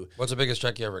do. What's the biggest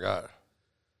check you ever got?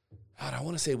 God, I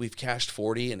want to say we've cashed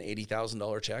 $40,000 and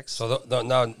 $80,000 checks. So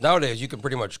nowadays you can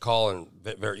pretty much call and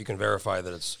you can verify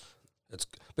that it's.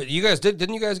 But you guys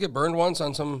didn't you guys get burned once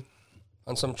on some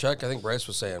check? I think Bryce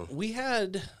was saying We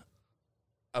had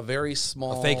a very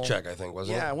small a fake check. I think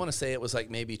wasn't it? Yeah, I want to say it was like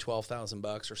maybe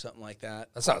 $12,000 or something like that.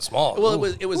 That's not small. Well,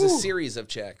 it was a series of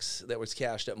checks that was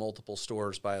cashed at multiple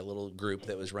stores by a little group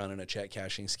that was running a check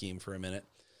cashing scheme for a minute.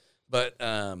 But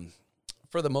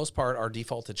for the most part, our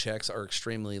defaulted checks are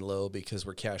extremely low because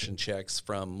we're cashing checks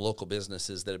from local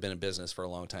businesses that have been in business for a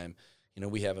long time.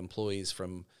 We have employees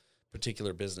from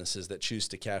particular businesses that choose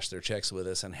to cash their checks with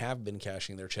us and have been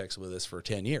cashing their checks with us for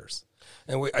 10 years.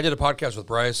 And I did a podcast with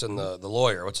Bryce and the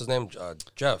lawyer. What's his name?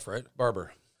 Jeff, right?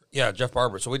 Barber. Yeah, Jeff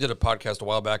Barber. So we did a podcast a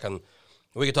while back, and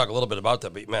we could talk a little bit about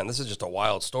that. But, man, this is just a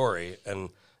wild story. And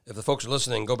if the folks are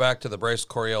listening, go back to the Bryce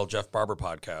Coriel, Jeff Barber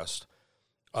podcast.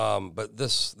 But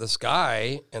this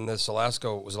guy in this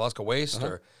Alaska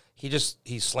Waster,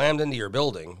 he slammed into your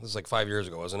building. This is like 5 years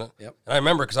ago, wasn't it? Yep. And I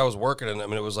remember because I was working, and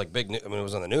it was like big. It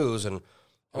was on the news, and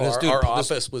Our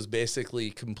office was basically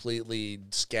completely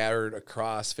scattered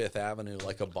across Fifth Avenue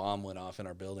like a bomb went off in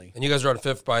our building. And you guys are on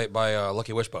Fifth by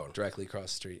Lucky Wishbone. Directly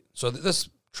across the street. So this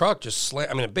truck just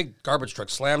slammed. I mean, a big garbage truck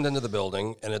slammed into the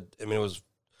building, and it was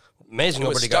amazing.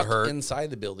 Nobody got hurt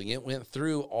inside the building. It went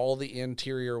through all the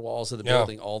interior walls of the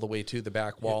building, all the way to the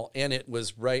back wall, and it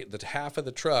was the half of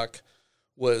the truck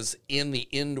was in the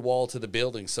end wall to the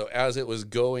building. So as it was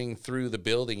going through the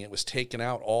building, it was taking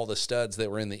out all the studs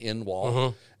that were in the end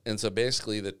wall. And so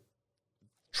basically the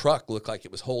truck looked like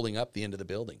it was holding up the end of the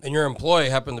building. And your employee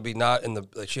happened to be not in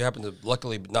she happened to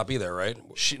luckily not be there, right?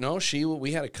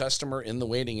 We had a customer in the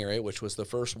waiting area, which was the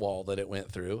first wall that it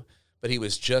went through, but he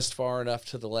was just far enough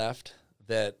to the left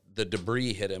that the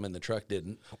debris hit him and the truck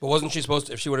didn't. But wasn't she supposed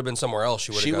to, if she would have been somewhere else,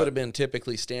 she would have been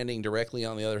typically standing directly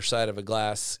on the other side of a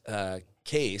glass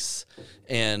case,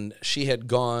 and she had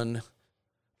gone,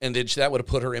 and that would have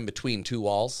put her in between two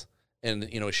walls, and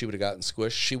she would have gotten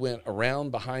squished. She went around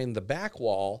behind the back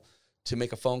wall to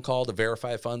make a phone call to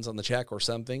verify funds on the check or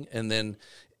something, and then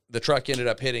the truck ended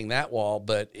up hitting that wall,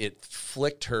 but it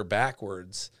flicked her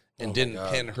backwards and didn't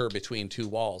pin her between two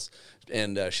walls.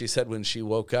 And she said when she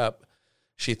woke up,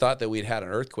 she thought that we'd had an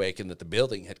earthquake and that the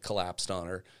building had collapsed on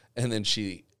her, and then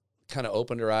she kind of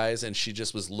opened her eyes and she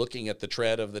just was looking at the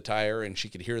tread of the tire, and she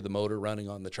could hear the motor running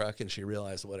on the truck, and she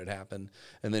realized what had happened.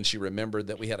 And then she remembered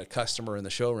that we had a customer in the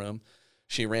showroom.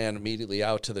 She ran immediately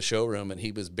out to the showroom, and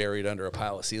he was buried under a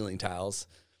pile of ceiling tiles.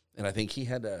 And I think he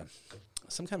had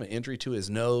some kind of injury to his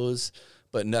nose,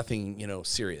 but nothing,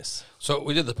 serious. So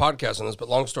we did the podcast on this, but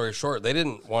long story short, they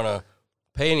didn't want to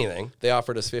pay anything. They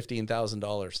offered us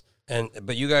 $15,000.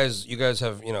 But you guys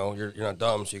have, you're not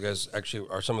dumb, so you guys actually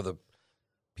are some of the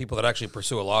people that actually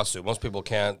pursue a lawsuit. Most people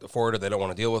can't afford it. They don't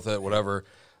want to deal with it, whatever.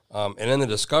 And in the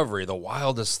discovery, the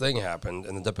wildest thing happened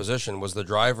in the deposition was the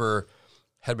driver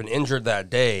had been injured that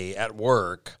day at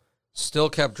work, still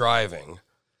kept driving.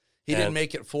 He didn't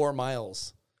make it 4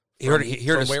 miles from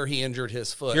where he injured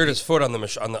his foot. He hurt his foot on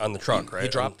the truck, right? He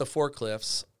dropped the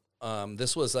forklifts.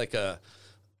 This was like a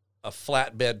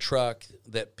flatbed truck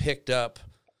that picked up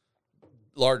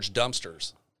large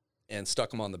dumpsters and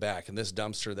stuck them on the back. And this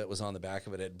dumpster that was on the back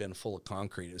of it had been full of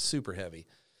concrete. It was super heavy.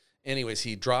 Anyways,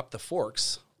 he dropped the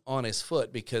forks on his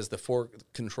foot because the fork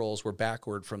controls were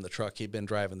backward from the truck he'd been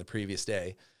driving the previous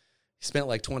day. He spent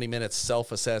like 20 minutes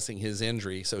self-assessing his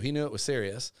injury, so he knew it was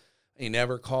serious. He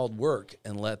never called work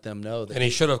and let them know that. And he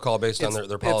should have called based on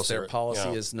their policy. Their policy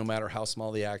is no matter how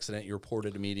small the accident, you report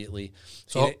it immediately.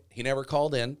 So he never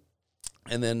called in,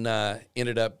 and then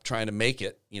ended up trying to make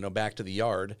it, back to the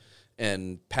yard,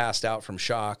 and passed out from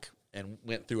shock and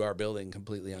went through our building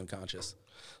completely unconscious.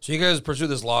 So you guys pursue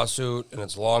this lawsuit, and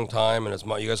it's a long time, and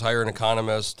you guys hire an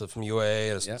economist from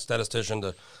UA, a statistician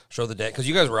to show the data. Because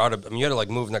you guys were out of, I mean, you had to like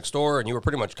move next door, and you were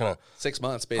pretty much kind of 6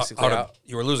 months basically out.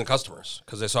 You were losing customers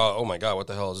because they saw, oh my God, what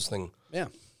the hell is this thing? Yeah.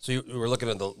 So you were looking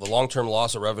at the long-term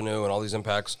loss of revenue and all these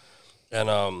impacts, and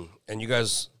you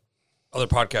guys, other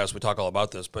podcasts, we talk all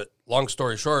about this, but long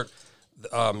story short,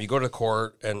 you go to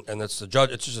court, and it's the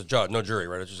judge. It's just a judge, no jury,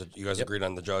 right? It's just you guys agreed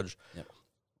on the judge. Yep.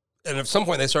 And at some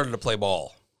point, they started to play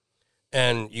ball,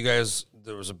 and you guys,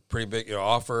 there was a pretty big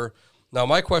offer. Now,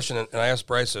 my question, and I asked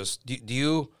Bryce this: Do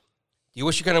you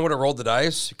wish you kind of would have rolled the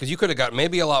dice, because you could have got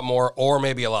maybe a lot more or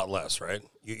maybe a lot less, right?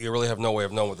 You really have no way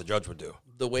of knowing what the judge would do.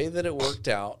 The way that it worked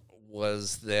out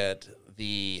was that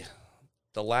the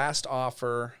last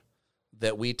offer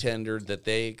that we tendered that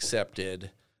they accepted,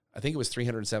 I think it was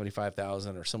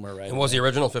 $375,000 or somewhere right. And was the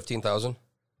original $15,000?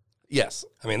 Yes.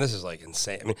 I mean, this is like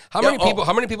insane. I mean, how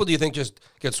many people do you think just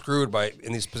get screwed by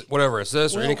in these, whatever it's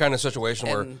this or any kind of situation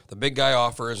where the big guy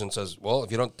offers and says, well,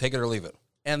 if you don't take it or leave it?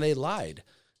 And they lied.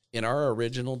 In our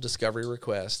original discovery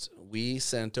request, we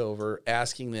sent over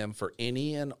asking them for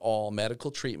any and all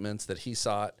medical treatments that he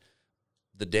sought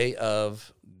the day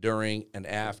of, during, and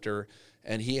after.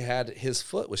 And his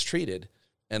foot was treated.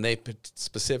 And they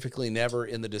specifically never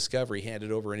in the discovery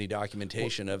handed over any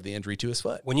documentation of the injury to his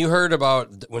foot. When you heard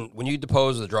about, when you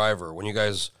deposed the driver, when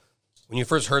you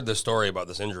first heard this story about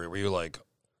this injury, were you like,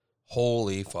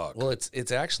 holy fuck? Well,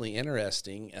 it's actually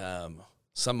interesting.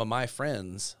 Some of my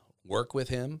friends work with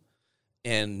him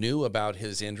and knew about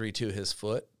his injury to his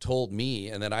foot, told me,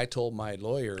 and then I told my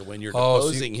lawyer, when you're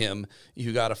deposing him,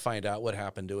 you got to find out what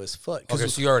happened to his foot. Okay,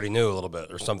 so you already knew a little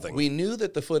bit or something. We knew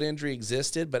that the foot injury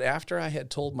existed, but after I had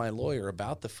told my lawyer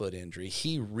about the foot injury,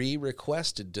 he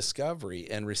re-requested discovery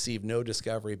and received no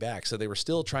discovery back. So they were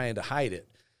still trying to hide it.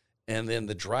 And then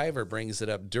the driver brings it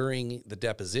up during the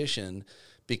deposition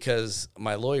because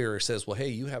my lawyer says, well, hey,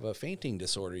 you have a fainting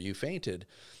disorder. You fainted,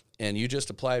 and you just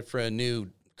applied for a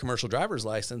new commercial driver's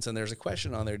license, and there's a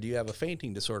question on there, do you have a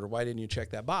fainting disorder? Why didn't you check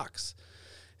that box?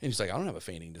 And he's like, I don't have a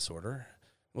fainting disorder.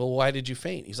 Well, why did you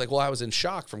faint? He's like, well, I was in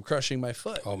shock from crushing my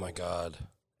foot. Oh, my God.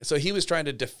 So he was trying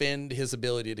to defend his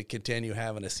ability to continue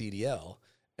having a CDL,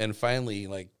 and finally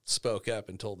spoke up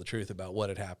and told the truth about what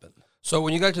had happened. So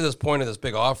when you got to this point of this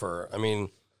big offer, I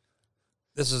mean,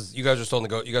 you guys are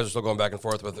still going back and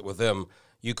forth with them.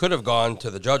 You could have gone to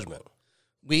the judgment.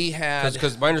 We had,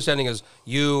 because my understanding is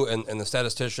you and the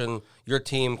statistician, your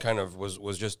team kind of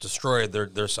was just destroyed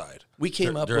their side. We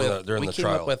came up during the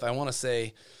trial. I want to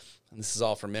say, and this is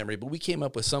all from memory, but we came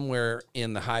up with somewhere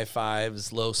in the high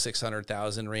fives, low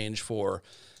 600,000 range for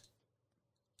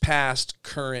past,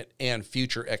 current, and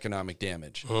future economic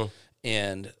damage. Mm-hmm.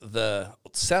 And the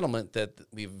settlement that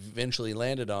we eventually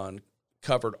landed on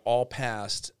covered all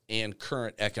past and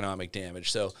current economic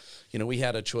damage. So, we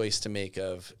had a choice to make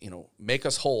of, make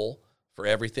us whole for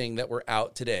everything that we're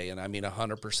out today. And I mean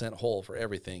 100% whole for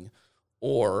everything,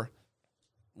 or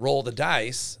roll the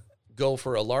dice, go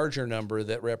for a larger number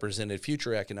that represented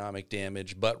future economic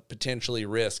damage, but potentially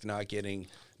risk not getting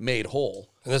made whole.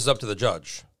 And this is up to the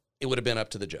judge. It would have been up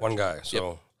to the judge. One guy. So.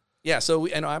 Yep. Yeah. So,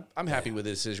 I'm happy with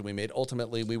the decision we made.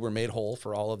 Ultimately, we were made whole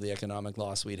for all of the economic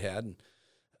loss we'd had.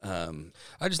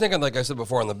 I just think, like I said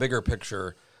before, on the bigger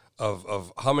picture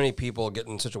of how many people get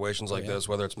in situations like this,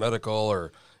 whether it's medical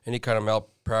or any kind of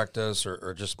malpractice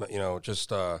or just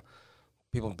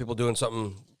people doing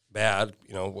something bad,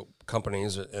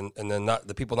 companies, and then not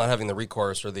the people not having the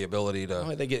recourse or the ability to.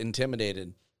 Oh, they get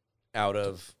intimidated out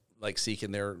of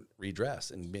seeking their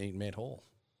redress and being made whole.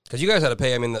 Because you guys had to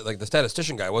pay. I mean, the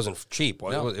statistician guy wasn't cheap.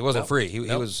 No, it wasn't free. He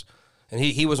was, and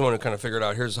he was the one who kind of figured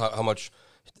out here's how much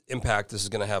impact this is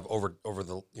going to have over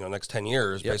the next 10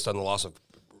 years based on the loss of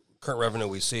current revenue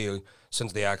we see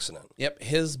since the accident. Yep.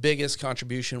 His biggest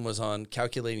contribution was on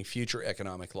calculating future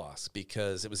economic loss,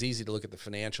 because it was easy to look at the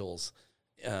financials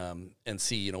and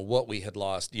see, what we had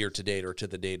lost year to date or to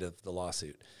the date of the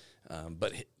lawsuit.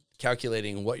 But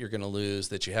calculating what you're going to lose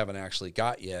that you haven't actually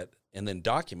got yet, and then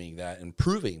documenting that and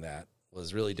proving that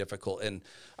was really difficult. And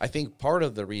I think part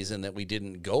of the reason that we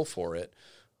didn't go for it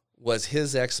was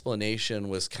his explanation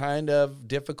was kind of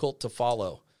difficult to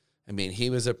follow. I mean, he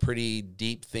was a pretty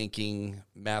deep-thinking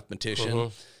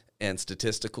mathematician and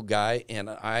statistical guy, and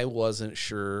I wasn't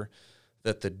sure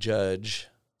that the judge,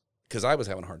 because I was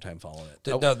having a hard time following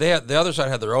it. No, the other side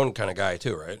had their own kind of guy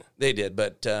too, right? They did,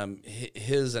 but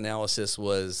his analysis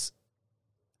was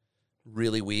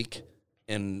really weak,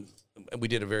 and we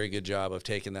did a very good job of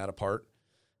taking that apart,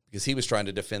 because he was trying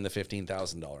to defend the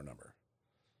 $15,000 number.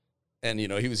 And,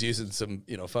 he was using some,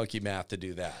 funky math to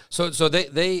do that. So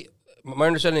they my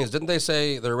understanding is, didn't they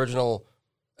say their original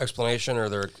explanation or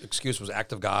their excuse was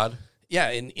act of God? Yeah,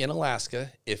 in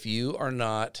Alaska, if you are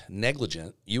not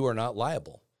negligent, you are not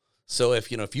liable. So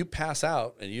if you pass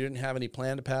out and you didn't have any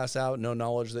plan to pass out, no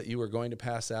knowledge that you were going to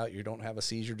pass out, you don't have a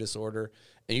seizure disorder,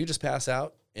 and you just pass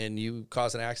out and you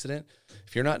cause an accident,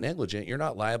 if you're not negligent, you're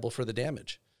not liable for the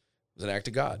damage. It was an act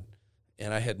of God.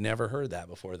 And I had never heard that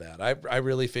before that. I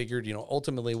really figured,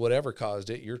 ultimately whatever caused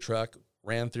it, your truck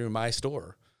ran through my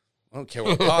store. I don't care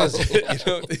what caused it.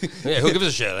 Yeah, who gives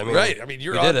a shit? I mean, Right. I mean,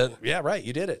 you did it. Yeah, right.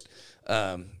 You did it.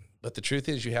 But the truth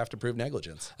is you have to prove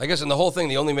negligence. I guess in the whole thing,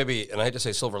 the only maybe, and I hate to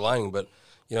say silver lining, but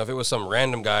if it was some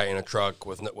random guy in a truck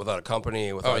without a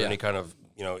company, without any kind of,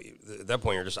 at that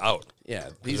point you're just out. Yeah,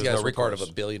 these There's guys no were part of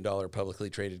recourse. $1 billion publicly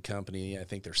traded company. I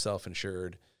think they're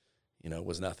self-insured. It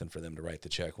was nothing for them to write the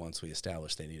check once we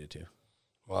established they needed to.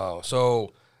 Wow.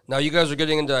 So now you guys are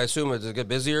getting into, I assume, does it get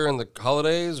busier in the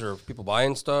holidays, or people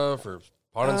buying stuff or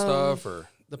pawning stuff, or?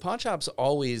 The pawn shop's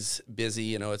always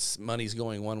busy. It's money's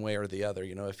going one way or the other.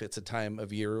 If it's a time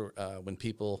of year when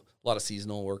a lot of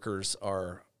seasonal workers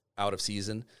are out of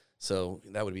season, so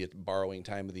that would be a borrowing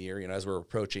time of the year. As we're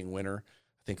approaching winter,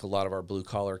 I think a lot of our blue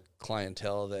collar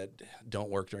clientele that don't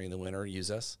work during the winter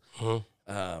use us.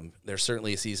 There's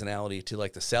certainly a seasonality to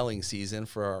like the selling season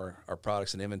for our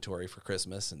products and inventory for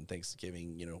Christmas and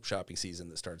Thanksgiving, shopping season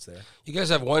that starts there. You guys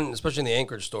have one, especially in the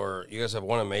Anchorage store, you guys have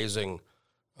one amazing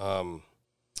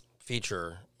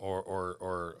feature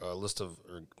or a list of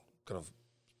or kind of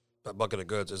a bucket of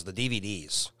goods is the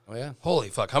DVDs. Oh, yeah. Holy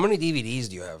fuck. How many DVDs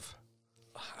do you have?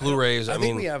 Blu-rays. I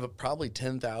think we have probably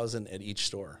 10,000 at each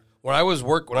store. When I was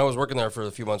working there for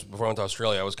a few months before I went to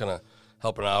Australia, I was kind of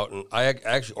helping out, and I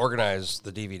actually organized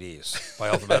the DVDs by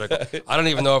alphabetical. I don't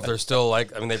even know if they're still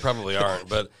they probably aren't,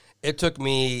 but it took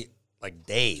me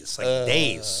days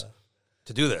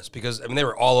to do this because they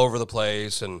were all over the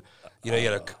place, and you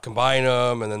had to combine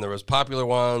them, and then there was popular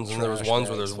ones, and there was ones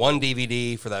where there's one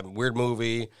DVD for that weird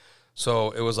movie,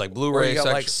 so it was like Blu-ray. Or you got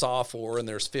section. Saw 4, and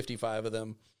there's 55 of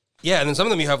them. Yeah, and then some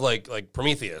of them you have like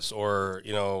Prometheus or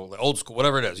old school,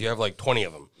 whatever it is. You have 20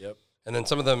 of them. Yep. And then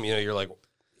some of them, you're like,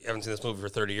 you haven't seen this movie for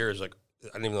 30 years. Like, I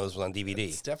didn't even know this was on DVD.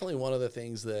 It's definitely one of the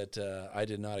things that I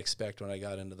did not expect when I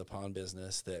got into the pawn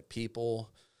business, that people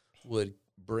would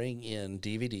bring in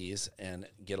DVDs and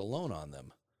get a loan on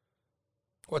them.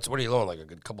 What are you loaning? Like a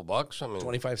good couple bucks?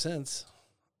 25 cents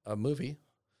a movie.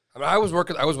 When I was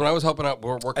helping out,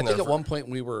 working I think there at one point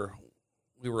we were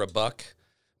 $1,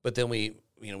 but then we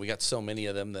got so many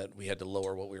of them that we had to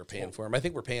lower what we were paying for them. I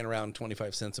think we're paying around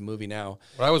 25 cents a movie now.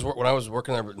 When I was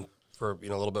working there for a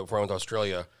little bit before I went to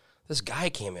Australia, this guy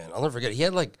came in. I'll never forget. He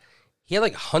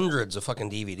had hundreds of fucking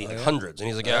DVD, hundreds. And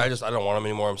he's like, I don't want them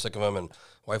anymore. I'm sick of them, and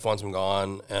wife wants them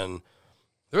gone. And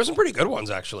there were some pretty good ones,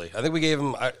 actually. I think we gave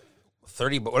him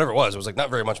 30, but whatever it was not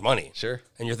very much money. Sure.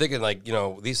 And you're thinking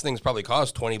these things probably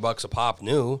cost $20 a pop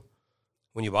new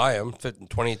when you buy them,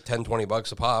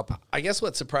 $20 a pop. I guess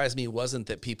what surprised me wasn't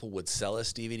that people would sell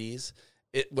us DVDs.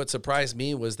 What surprised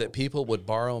me was that people would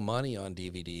borrow money on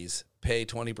DVDs, pay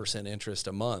 20% interest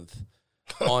a month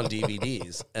on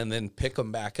DVDs, and then pick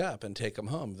them back up and take them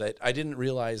home. That I didn't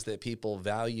realize that people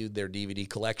valued their DVD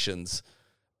collections,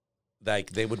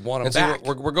 like they would want them back.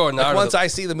 We're going now. Once I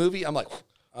see the movie, I'm like,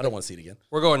 I don't want to see it again.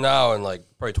 We're going now in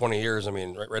probably 20 years.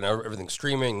 Right now everything's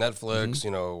streaming, Netflix,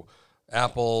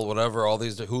 Apple, whatever, all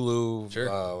these, Hulu,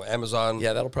 Sure. Amazon.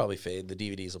 Yeah, that'll probably fade. The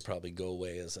DVDs will probably go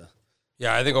away as a...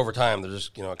 Yeah, I think over time, they're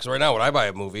just, because right now when I buy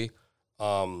a movie,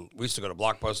 we used to go to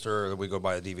Blockbuster, we go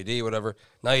buy a DVD, whatever.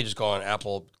 Now you just go on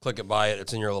Apple, click it, buy it.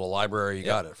 It's in your little library. You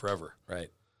got it forever. Right.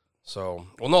 So,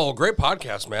 great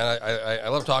podcast, man. I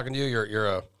love talking to you.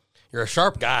 You're a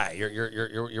sharp guy.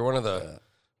 You're one of the,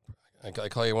 I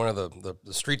call you one of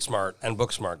the street smart and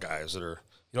book smart guys that are,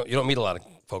 you don't meet a lot of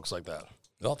folks like that.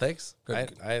 Well, thanks.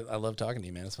 I love talking to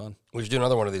you, man. It's fun. We should do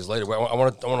another one of these later. I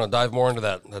want to dive more into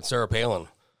that Sarah Palin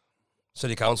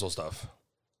city council stuff.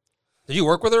 Did you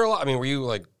work with her a lot? Were you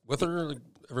with her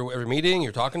every meeting?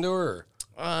 You're talking to her?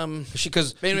 Or?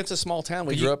 Because it's a small town.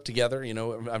 We grew up together.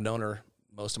 I've known her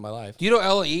most of my life. Do you know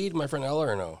Ella Eid, my friend Ella,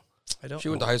 or no? I don't. She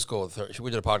went to high school with her. We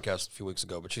did a podcast a few weeks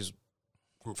ago, but she's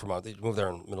from out. They moved there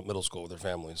in middle school with her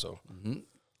family. So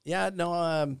Yeah,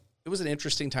 no. It was an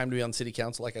interesting time to be on city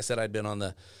council. Like I said, I'd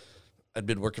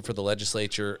been working for the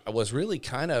legislature. I was really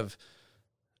kind of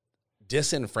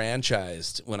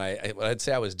disenfranchised I'd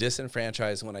say I was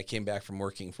disenfranchised when I came back from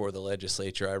working for the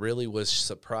legislature. I really was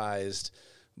surprised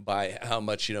by how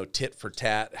much, tit for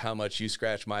tat, how much you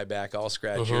scratch my back, I'll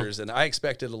scratch yours. And I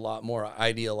expected a lot more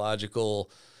ideological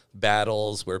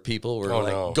battles where people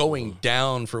were going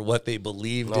down for what they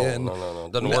believed in. No.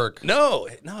 It doesn't work. No.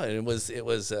 It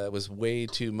was way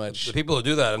too much. The people who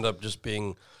do that end up just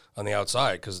being on the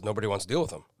outside because nobody wants to deal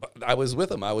with them. I was with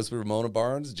them. I was with Ramona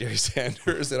Barnes, Jerry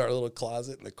Sanders in our little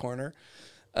closet in the corner.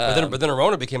 But then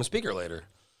Ramona became a speaker later.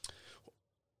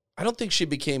 I don't think she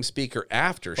became speaker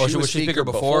after. She was speaker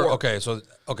before? Okay,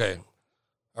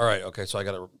 all right. Okay, so I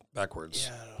got it backwards.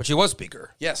 Yeah. But she was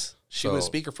speaker. Yes, she was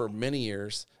speaker for many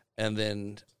years, and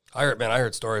then I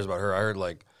heard stories about her. I heard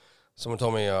like someone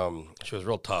told me she was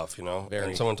real tough,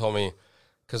 And someone told me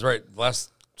because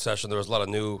last session there was a lot of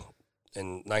new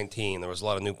in 19. There was a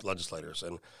lot of new legislators,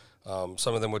 and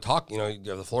some of them would talk. You have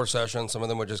the floor session. Some of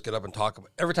them would just get up and talk.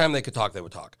 Every time they could talk, they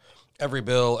would talk. Every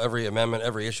bill, every amendment,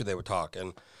 every issue, they would talk.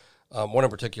 And one in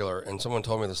particular, and someone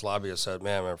told me this lobbyist said,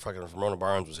 "Man, fucking Ramona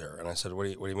Barnes was here." And I said, "What do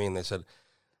you mean?" They said,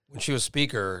 when she was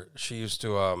speaker, she used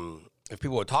to, if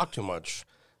people would talk too much,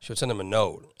 she would send them a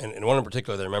note. And one in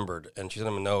particular, they remembered, and she sent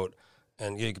them a note,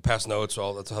 and you could pass notes.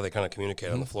 So that's how they kind of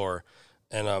communicate on the floor.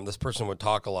 And this person would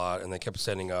talk a lot, and they kept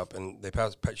standing up, and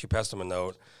she passed them a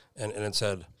note, and it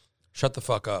said, "Shut the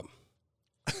fuck up."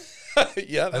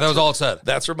 Yeah, and that was all it said.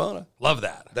 That's Ramona. Love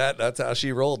that. That's how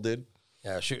she rolled, dude.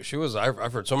 Yeah, she was.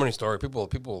 I've heard so many stories.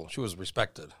 People. She was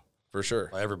respected for sure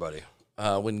by everybody.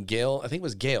 When Gail, I think it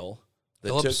was Gail,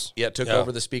 Phillips, took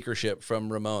over the speakership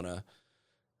from Ramona.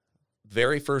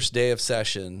 Very first day of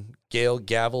session, Gail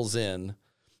gavels in.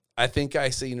 I think I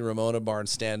seen Ramona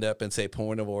Barnes stand up and say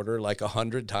 "point of order" like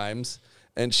 100 times,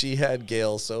 and she had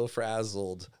Gail so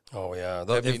frazzled. Oh yeah,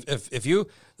 if you,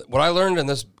 what I learned in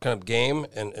this kind of game,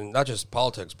 and not just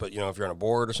politics, but if you're on a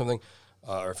board or something.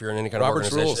 Or if you're in any kind of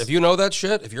organization, rules. If you know that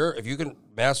shit, if you can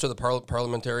master the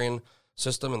parliamentarian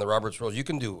system and the Roberts rules, you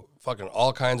can do fucking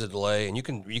all kinds of delay, and you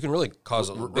can really cause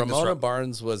a big Ramona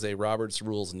Barnes was a Roberts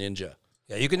rules ninja.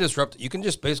 Yeah, you can disrupt. You can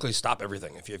just basically stop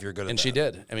everything if you're good at that. And she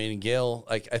did. I mean, Gail.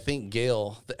 I think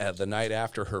Gail the night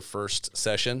after her first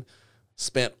session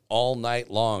spent all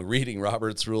night long reading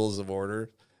Roberts Rules of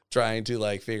Order, trying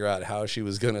to figure out how she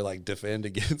was going to defend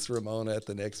against Ramona at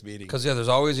the next meeting. Because there's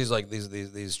always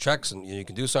these checks, and you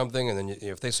can do something, and then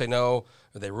if they say no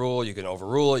or they rule, you can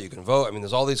overrule it, you can vote. I mean,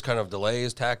 there's all these kind of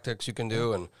delays, tactics you can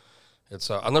do, and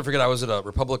it's. I'll never forget. I was at a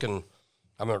Republican.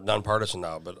 I'm a nonpartisan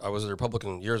now, but I was at a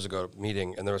Republican years ago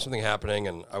meeting, and there was something happening,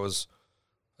 and I was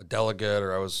a delegate,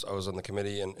 or I was on the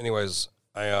committee, and anyways,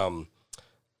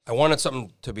 I wanted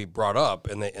something to be brought up,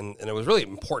 and it was really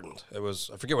important. It was,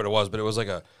 I forget what it was, but it was like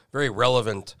a very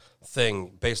relevant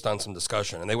thing based on some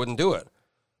discussion, and they wouldn't do it.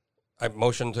 I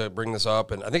motioned to bring this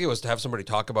up, and I think it was to have somebody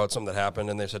talk about something that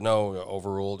happened, and they said, no,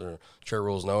 overruled, or chair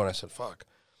rules no, and I said, fuck.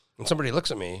 And somebody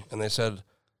looks at me, and they said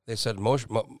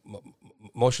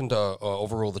motion to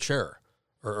overrule the chair,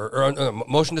 or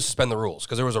motion to suspend the rules,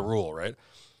 because there was a rule, right?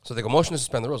 So they go, motion to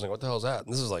suspend the rules. I go, what the hell is that?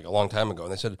 And this is like a long time ago,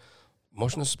 and they said,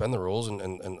 motion to suspend the rules and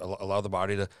allow the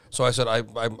body to. So I said, I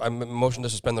motioned to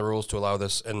suspend the rules to allow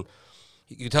this. And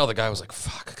you could tell the guy was like,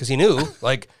 fuck, because he knew,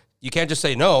 you can't just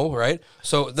say no, right?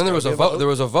 So then there was a vote. There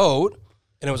was a vote,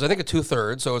 and it was, I think, a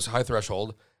 2/3, so it's a high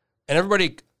threshold. And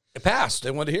everybody, it passed.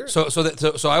 They wanted to hear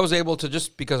it. So I was able to,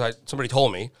 just because somebody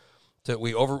told me,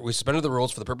 we suspended the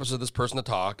rules for the purpose of this person to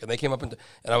talk, and they came up and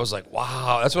I was like,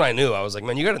 wow, that's when I knew. I was like,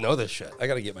 man, you got to know this shit. I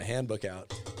got to get my handbook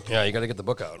out. Yeah, you got to get the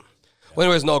book out. Well,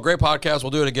 anyways, no, great podcast.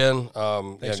 We'll do it again.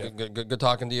 Thanks, good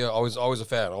talking to you. Always a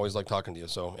fan. Always like talking to you.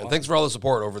 So, and thanks for all the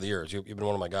support over the years. You've been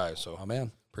one of my guys. So, oh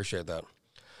man, appreciate that.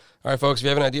 All right, folks. If you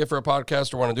have an idea for a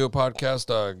podcast or want to do a podcast,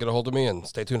 get a hold of me and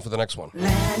stay tuned for the next one.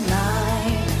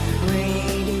 Landline.